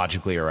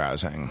neurologically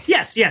arousing.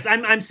 Yes.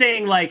 I'm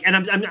saying like, and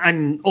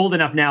I'm old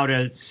enough now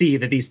to see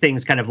that these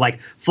things kind of like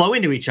flow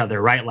into each other,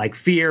 right? Like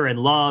fear and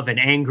love and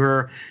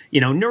anger,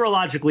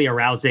 neurologically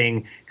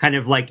arousing, kind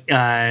of like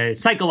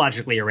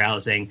psychologically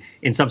arousing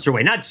in some sort of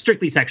way, not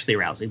strictly sexually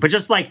arousing, but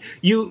just like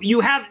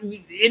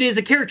it is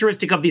a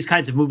characteristic of these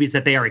kinds of movies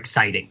that they are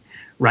exciting.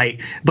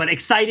 Right. But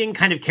exciting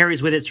kind of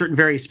carries with it certain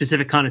very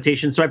specific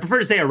connotations. So I prefer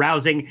to say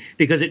arousing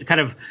because it kind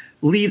of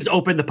leaves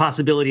open the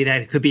possibility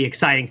that it could be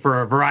exciting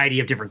for a variety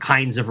of different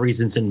kinds of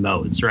reasons and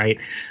modes. Right.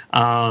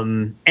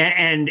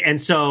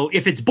 And so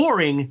if it's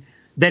boring,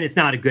 then it's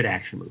not a good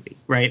action movie.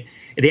 Right.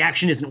 The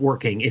action isn't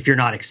working if you're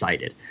not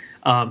excited.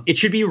 It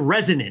should be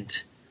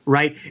resonant.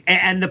 Right.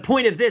 And the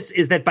point of this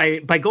is that by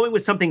going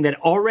with something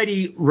that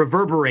already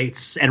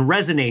reverberates and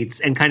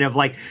resonates and kind of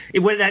like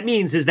what that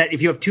means is that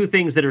if you have two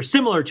things that are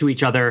similar to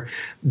each other,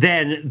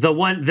 then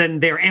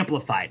they're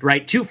amplified.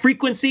 Right. Two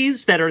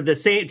frequencies that are the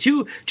same,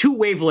 two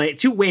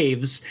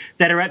waves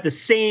that are at the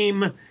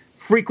same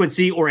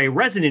frequency or a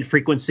resonant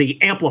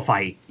frequency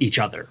amplify each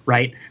other,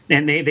 right?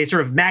 And they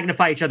sort of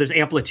magnify each other's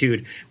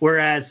amplitude,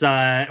 whereas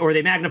or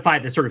they magnify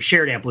the sort of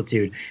shared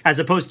amplitude, as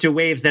opposed to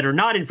waves that are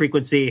not in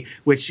frequency,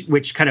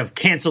 which kind of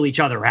cancel each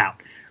other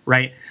out,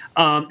 right?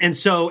 And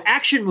so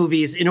action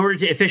movies, in order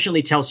to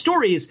efficiently tell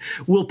stories,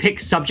 will pick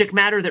subject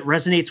matter that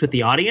resonates with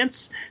the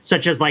audience,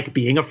 such as like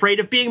being afraid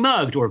of being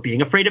mugged or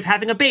being afraid of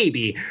having a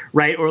baby,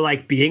 right? Or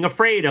like being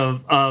afraid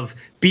of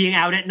being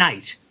out at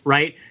night,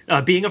 right?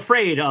 Being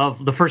afraid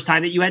of the first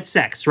time that you had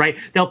sex, right?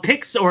 They'll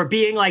pick, or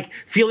being like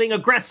feeling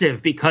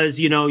aggressive because,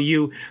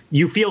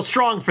 you feel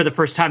strong for the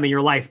first time in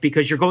your life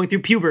because you're going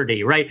through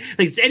puberty, right?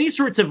 Like it's any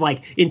sorts of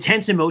like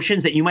intense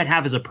emotions that you might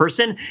have as a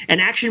person. An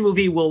action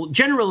movie will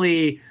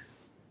generally,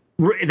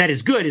 that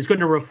is going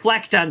to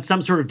reflect on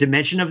some sort of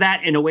dimension of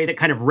that in a way that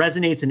kind of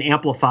resonates and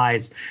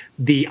amplifies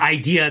the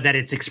idea that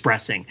it's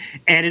expressing.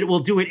 And it will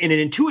do it in an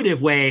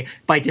intuitive way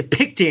by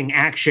depicting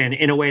action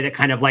in a way that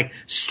kind of like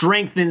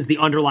strengthens the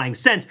underlying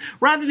sense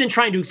rather than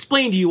trying to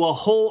explain to you a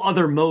whole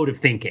other mode of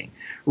thinking.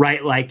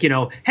 Right, like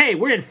hey,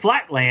 we're in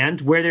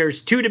flatland where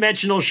there's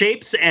two-dimensional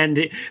shapes,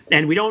 and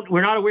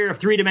we're not aware of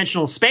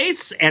three-dimensional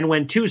space. And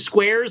when two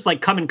squares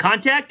like come in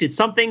contact, it's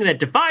something that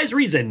defies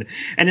reason.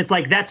 And it's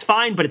like that's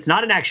fine, but it's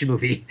not an action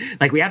movie.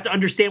 Like we have to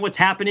understand what's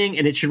happening,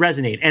 and it should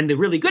resonate. And the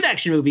really good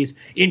action movies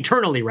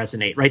internally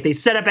resonate. Right, they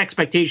set up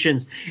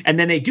expectations, and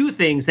then they do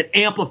things that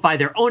amplify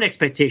their own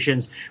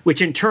expectations,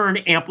 which in turn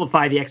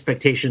amplify the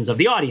expectations of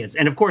the audience.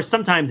 And of course,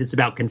 sometimes it's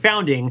about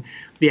confounding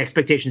the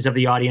expectations of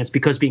the audience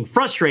because being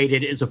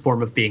frustrated is a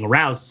form of being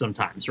aroused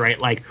sometimes,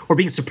 right? Like, or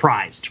being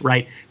surprised,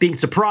 right? Being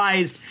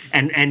surprised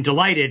and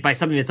delighted by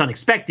something that's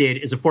unexpected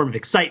is a form of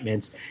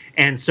excitement.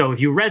 And so if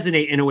you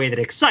resonate in a way that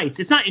excites,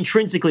 it's not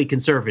intrinsically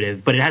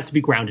conservative, but it has to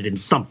be grounded in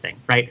something,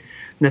 right?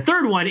 And the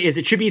third one is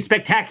it should be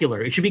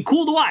spectacular. It should be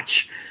cool to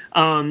watch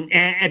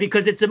and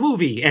because it's a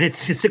movie and it's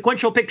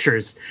sequential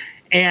pictures.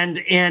 And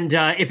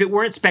if it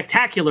weren't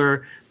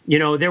spectacular,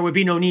 there would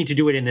be no need to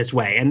do it in this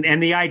way.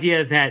 And the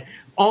idea that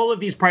all of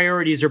these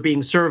priorities are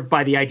being served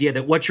by the idea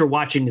that what you're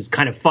watching is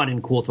kind of fun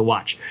and cool to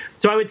watch.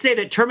 So I would say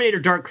that Terminator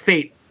Dark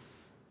Fate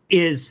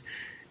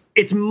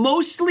it's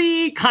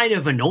mostly kind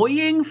of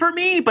annoying for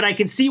me, but I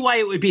can see why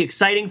it would be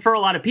exciting for a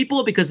lot of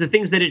people because the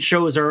things that it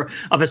shows are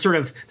of a sort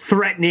of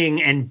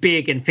threatening and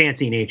big and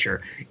fancy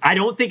nature. I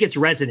don't think it's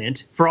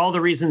resonant for all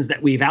the reasons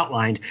that we've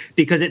outlined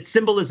because its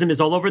symbolism is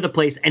all over the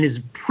place and is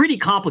pretty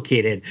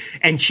complicated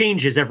and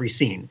changes every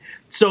scene.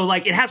 So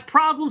like it has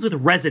problems with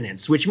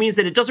resonance, which means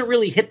that it doesn't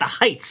really hit the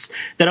heights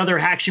that other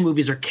action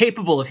movies are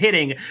capable of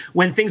hitting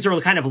when things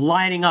are kind of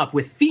lining up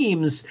with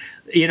themes,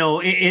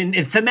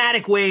 in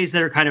thematic ways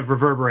that are kind of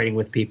reverberating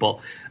with people.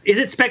 Is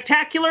it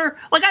spectacular?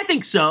 Like, I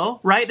think so,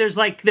 right? There's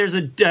a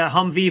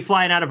Humvee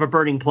flying out of a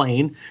burning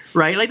plane,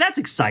 right? Like, that's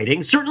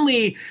exciting.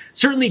 Certainly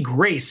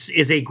Grace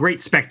is a great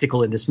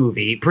spectacle in this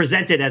movie,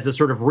 presented as a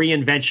sort of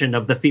reinvention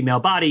of the female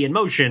body in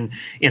motion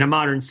in a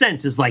modern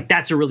sense is like,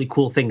 that's a really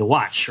cool thing to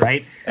watch,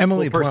 right?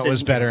 Emily Blunt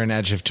was better in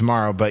Edge of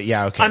Tomorrow, but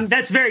yeah, okay.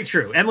 That's very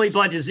true. Emily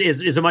Blunt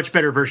is a much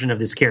better version of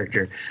this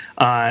character.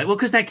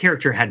 Because that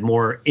character had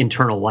more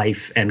internal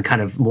life and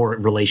kind of more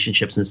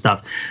relationships and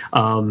stuff.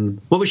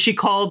 What was she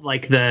called?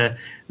 Like the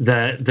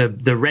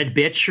the red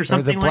bitch or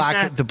something like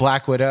that. The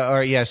Black Widow,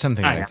 or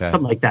something like that.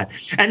 Something like that.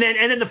 And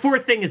then the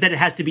fourth thing is that it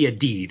has to be a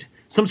deed.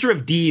 Some sort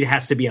of deed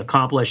has to be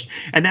accomplished,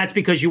 and that's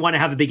because you want to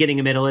have a beginning,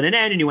 a middle, and an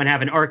end, and you want to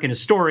have an arc and a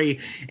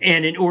story.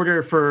 And in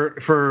order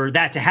for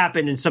that to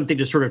happen and something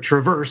to sort of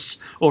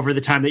traverse over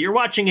the time that you're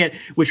watching it,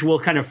 which will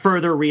kind of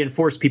further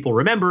reinforce people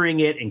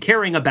remembering it and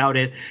caring about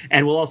it,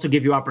 and will also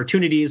give you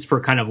opportunities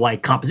for kind of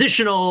like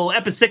compositional,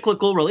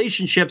 epicyclical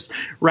relationships,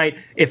 right?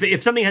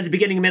 If something has a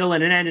beginning, a middle,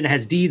 and an end, and it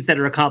has deeds that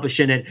are accomplished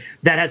in it,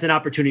 that has an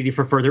opportunity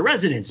for further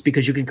resonance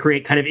because you can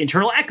create kind of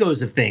internal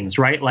echoes of things,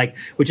 right? Like,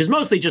 which is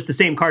mostly just the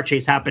same car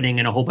chase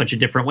happening in a whole bunch of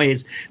different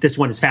ways. This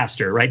one is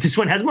faster, right? This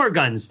one has more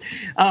guns.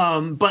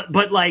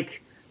 But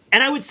like,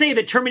 and I would say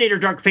that Terminator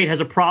Dark Fate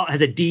has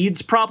a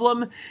deeds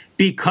problem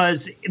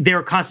because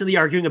they're constantly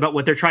arguing about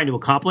what they're trying to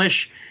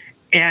accomplish.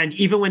 And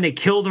even when they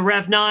kill the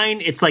Rev 9,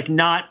 it's like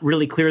not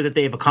really clear that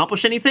they've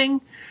accomplished anything.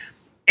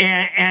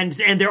 And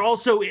there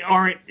also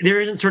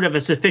there isn't sort of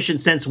a sufficient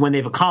sense when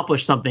they've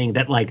accomplished something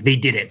that like they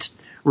did it,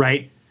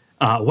 right?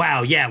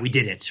 Wow, yeah, we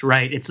did it,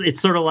 right? It's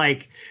sort of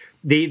like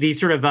the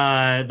sort of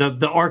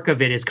the arc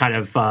of it is kind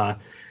of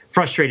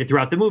frustrated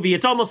throughout the movie.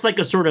 It's almost like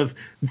a sort of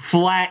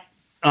flat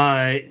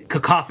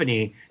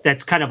cacophony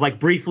that's kind of like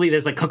briefly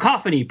there's like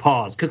cacophony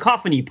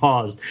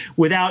pause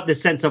without the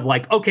sense of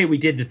like, okay, we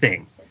did the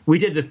thing,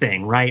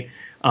 right?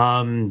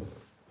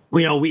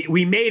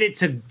 We made it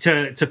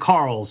to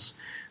Carl's.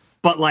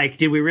 But like,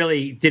 did we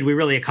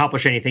really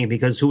accomplish anything?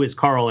 Because who is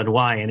Carl and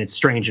why? And it's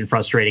strange and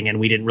frustrating, and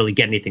we didn't really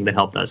get anything that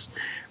helped us,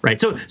 right?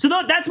 So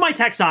that's my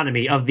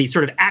taxonomy of the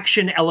sort of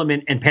action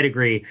element and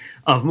pedigree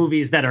of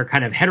movies that are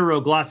kind of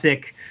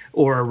heteroglossic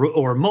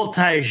or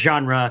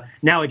multi-genre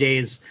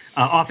nowadays,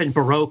 often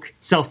baroque,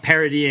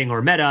 self-parodying,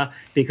 or meta,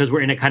 because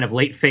we're in a kind of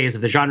late phase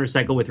of the genre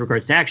cycle with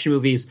regards to action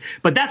movies.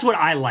 But that's what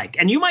I like,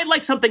 and you might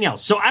like something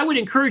else. So I would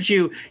encourage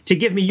you to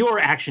give me your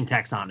action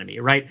taxonomy,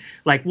 right?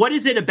 Like, what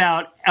is it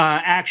about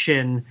action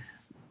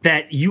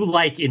that you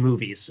like in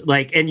movies?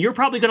 Like, and you're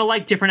probably going to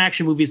like different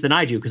action movies than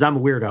I do because I'm a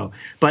weirdo.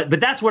 But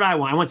that's what I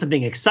want. I want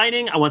something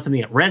exciting. I want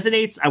something that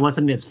resonates. I want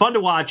something that's fun to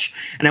watch,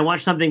 and I want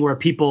something where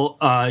people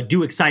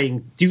do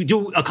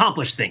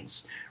accomplish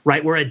things,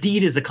 right? Where a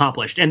deed is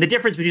accomplished. And the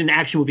difference between an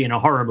action movie and a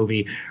horror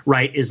movie,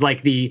 right, is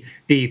like the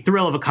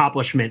thrill of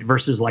accomplishment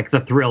versus like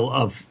the thrill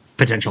of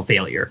potential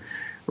failure.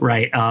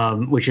 Right,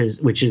 which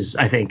is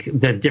I think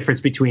the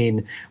difference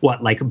between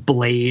like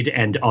Blade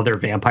and other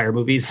vampire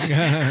movies.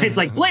 It's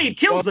like Blade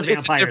kills the vampires.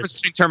 It's the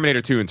difference between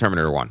Terminator 2 and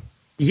Terminator 1.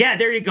 Yeah,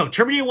 there you go.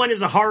 Terminator 1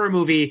 is a horror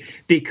movie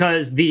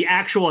because the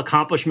actual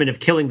accomplishment of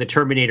killing the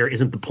Terminator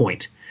isn't the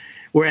point.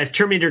 Whereas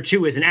Terminator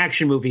 2 is an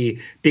action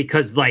movie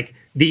because like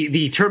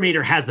the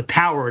Terminator has the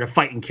power to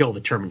fight and kill the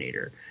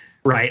Terminator.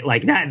 Right,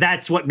 like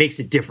that's what makes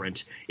it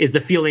different, is the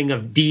feeling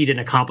of deed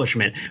and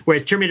accomplishment.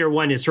 Whereas Terminator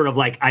 1 is sort of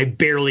like, I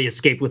barely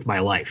escaped with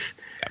my life,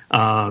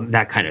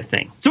 that kind of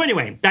thing. So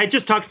anyway, I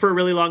just talked for a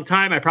really long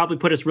time. I probably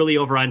put us really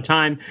over on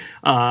time.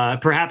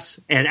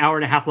 Perhaps an hour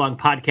and a half long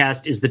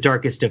podcast is the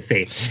darkest of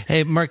fates.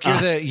 Hey, Mark,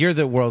 you're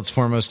the world's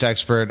foremost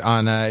expert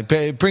on.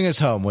 Bring us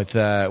home with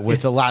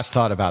the last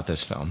thought about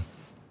this film.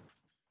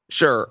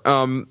 Sure.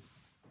 Okay,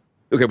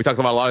 we talked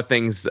about a lot of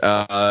things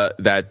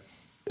that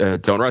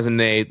don't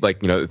resonate, like,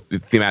 the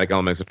thematic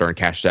elements that aren't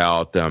cashed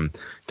out,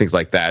 things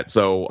like that.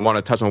 So I want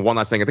to touch on one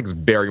last thing I think is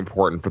very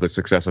important for the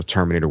success of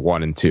Terminator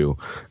 1 and 2.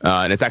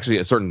 And it's actually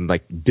a certain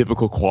like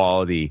biblical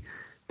quality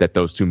that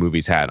those two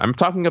movies had. I'm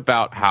talking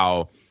about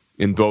how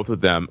in both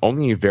of them,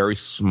 only a very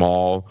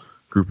small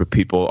group of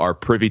people are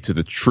privy to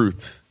the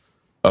truth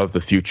of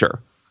the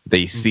future.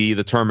 They see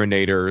the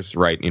Terminators,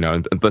 right?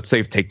 Let's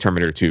say take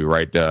Terminator 2,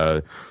 right?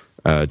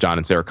 John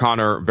and Sarah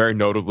Connor, very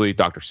notably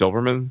Dr.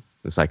 Silverman,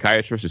 the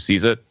psychiatrist who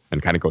sees it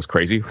and kind of goes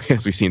crazy,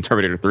 as we see in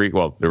Terminator 3,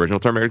 well, the original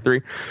Terminator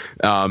 3.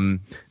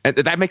 And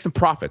that makes some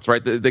profits,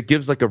 right? That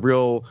gives like a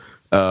real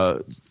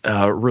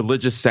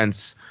religious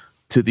sense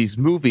to these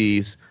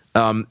movies.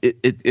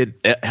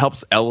 It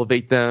helps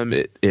elevate them.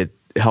 It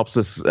helps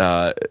us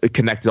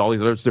connect to all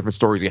these other different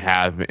stories we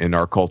have in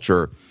our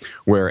culture,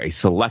 where a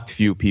select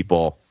few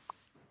people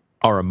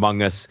are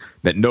among us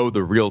that know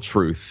the real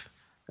truth,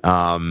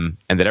 and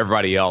that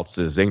everybody else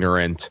is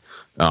ignorant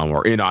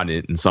or in on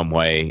it in some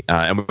way.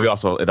 And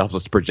it helps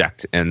us to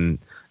project and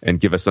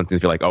give us something to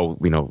feel like,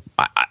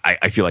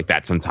 I feel like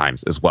that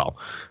sometimes as well.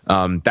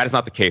 That is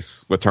not the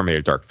case with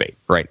Terminator Dark Fate,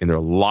 right? And there are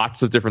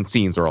lots of different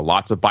scenes. There are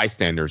lots of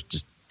bystanders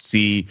just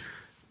see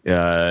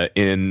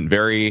in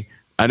very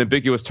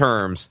unambiguous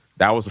terms,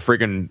 that was a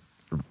freaking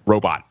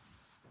robot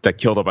that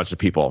killed a bunch of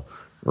people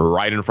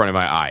right in front of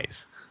my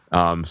eyes.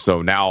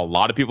 So now a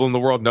lot of people in the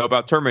world know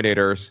about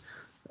Terminators,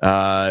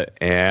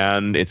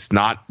 and it's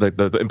not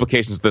the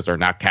implications of this are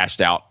not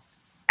cashed out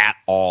at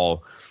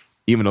all,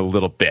 even a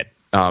little bit,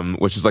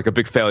 which is like a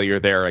big failure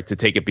there, like to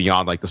take it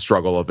beyond like the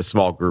struggle of a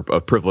small group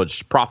of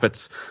privileged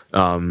prophets,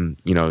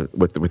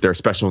 with their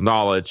special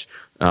knowledge,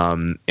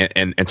 and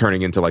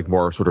turning into like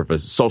more sort of a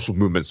social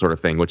movement sort of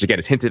thing, which again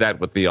is hinted at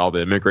with all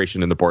the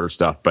immigration and the border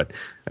stuff, but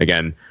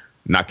again,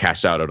 not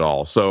cashed out at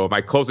all. So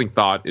my closing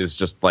thought is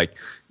just like,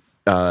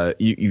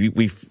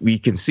 we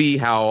can see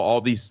how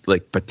all these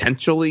like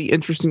potentially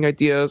interesting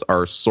ideas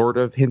are sort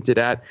of hinted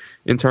at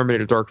in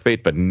Terminator Dark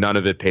Fate, but none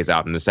of it pays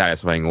out in a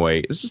satisfying way.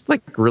 It's just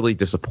like really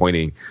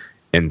disappointing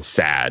and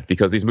sad,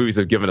 because these movies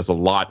have given us a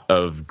lot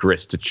of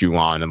grist to chew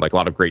on and like a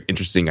lot of great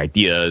interesting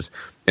ideas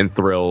and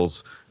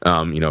thrills,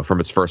 from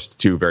its first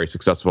two very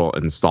successful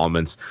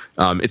installments.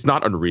 It's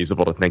not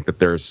unreasonable to think that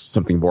there's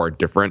something more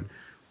different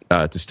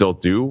to still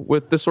do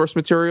with the source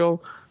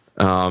material,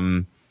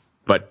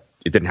 but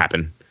it didn't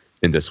happen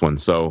in this one.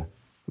 So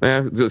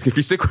if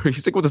you stick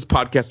with this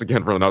podcast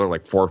again for another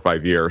like 4 or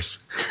 5 years,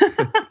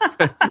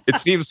 it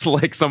seems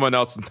like someone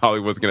else in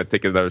Hollywood was going to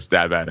take another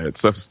stab at it.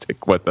 So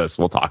stick with us.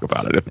 We'll talk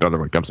about it if another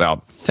one comes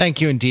out. Thank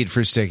you indeed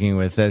for sticking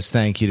with us.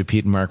 Thank you to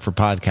Pete and Mark for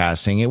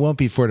podcasting. It won't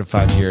be 4 to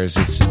 5 years.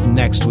 It's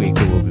next week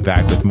that we'll be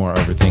back with more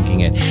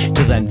Overthinking It.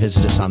 Till then,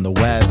 visit us on the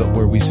web,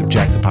 where we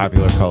subject the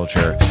popular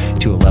culture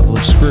to a level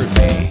of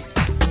scrutiny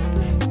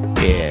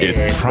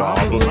it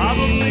probably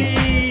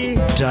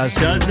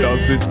doesn't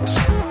deserve.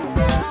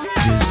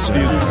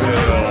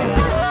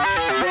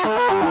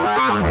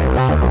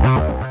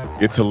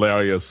 It's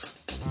hilarious.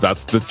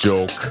 That's the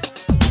joke.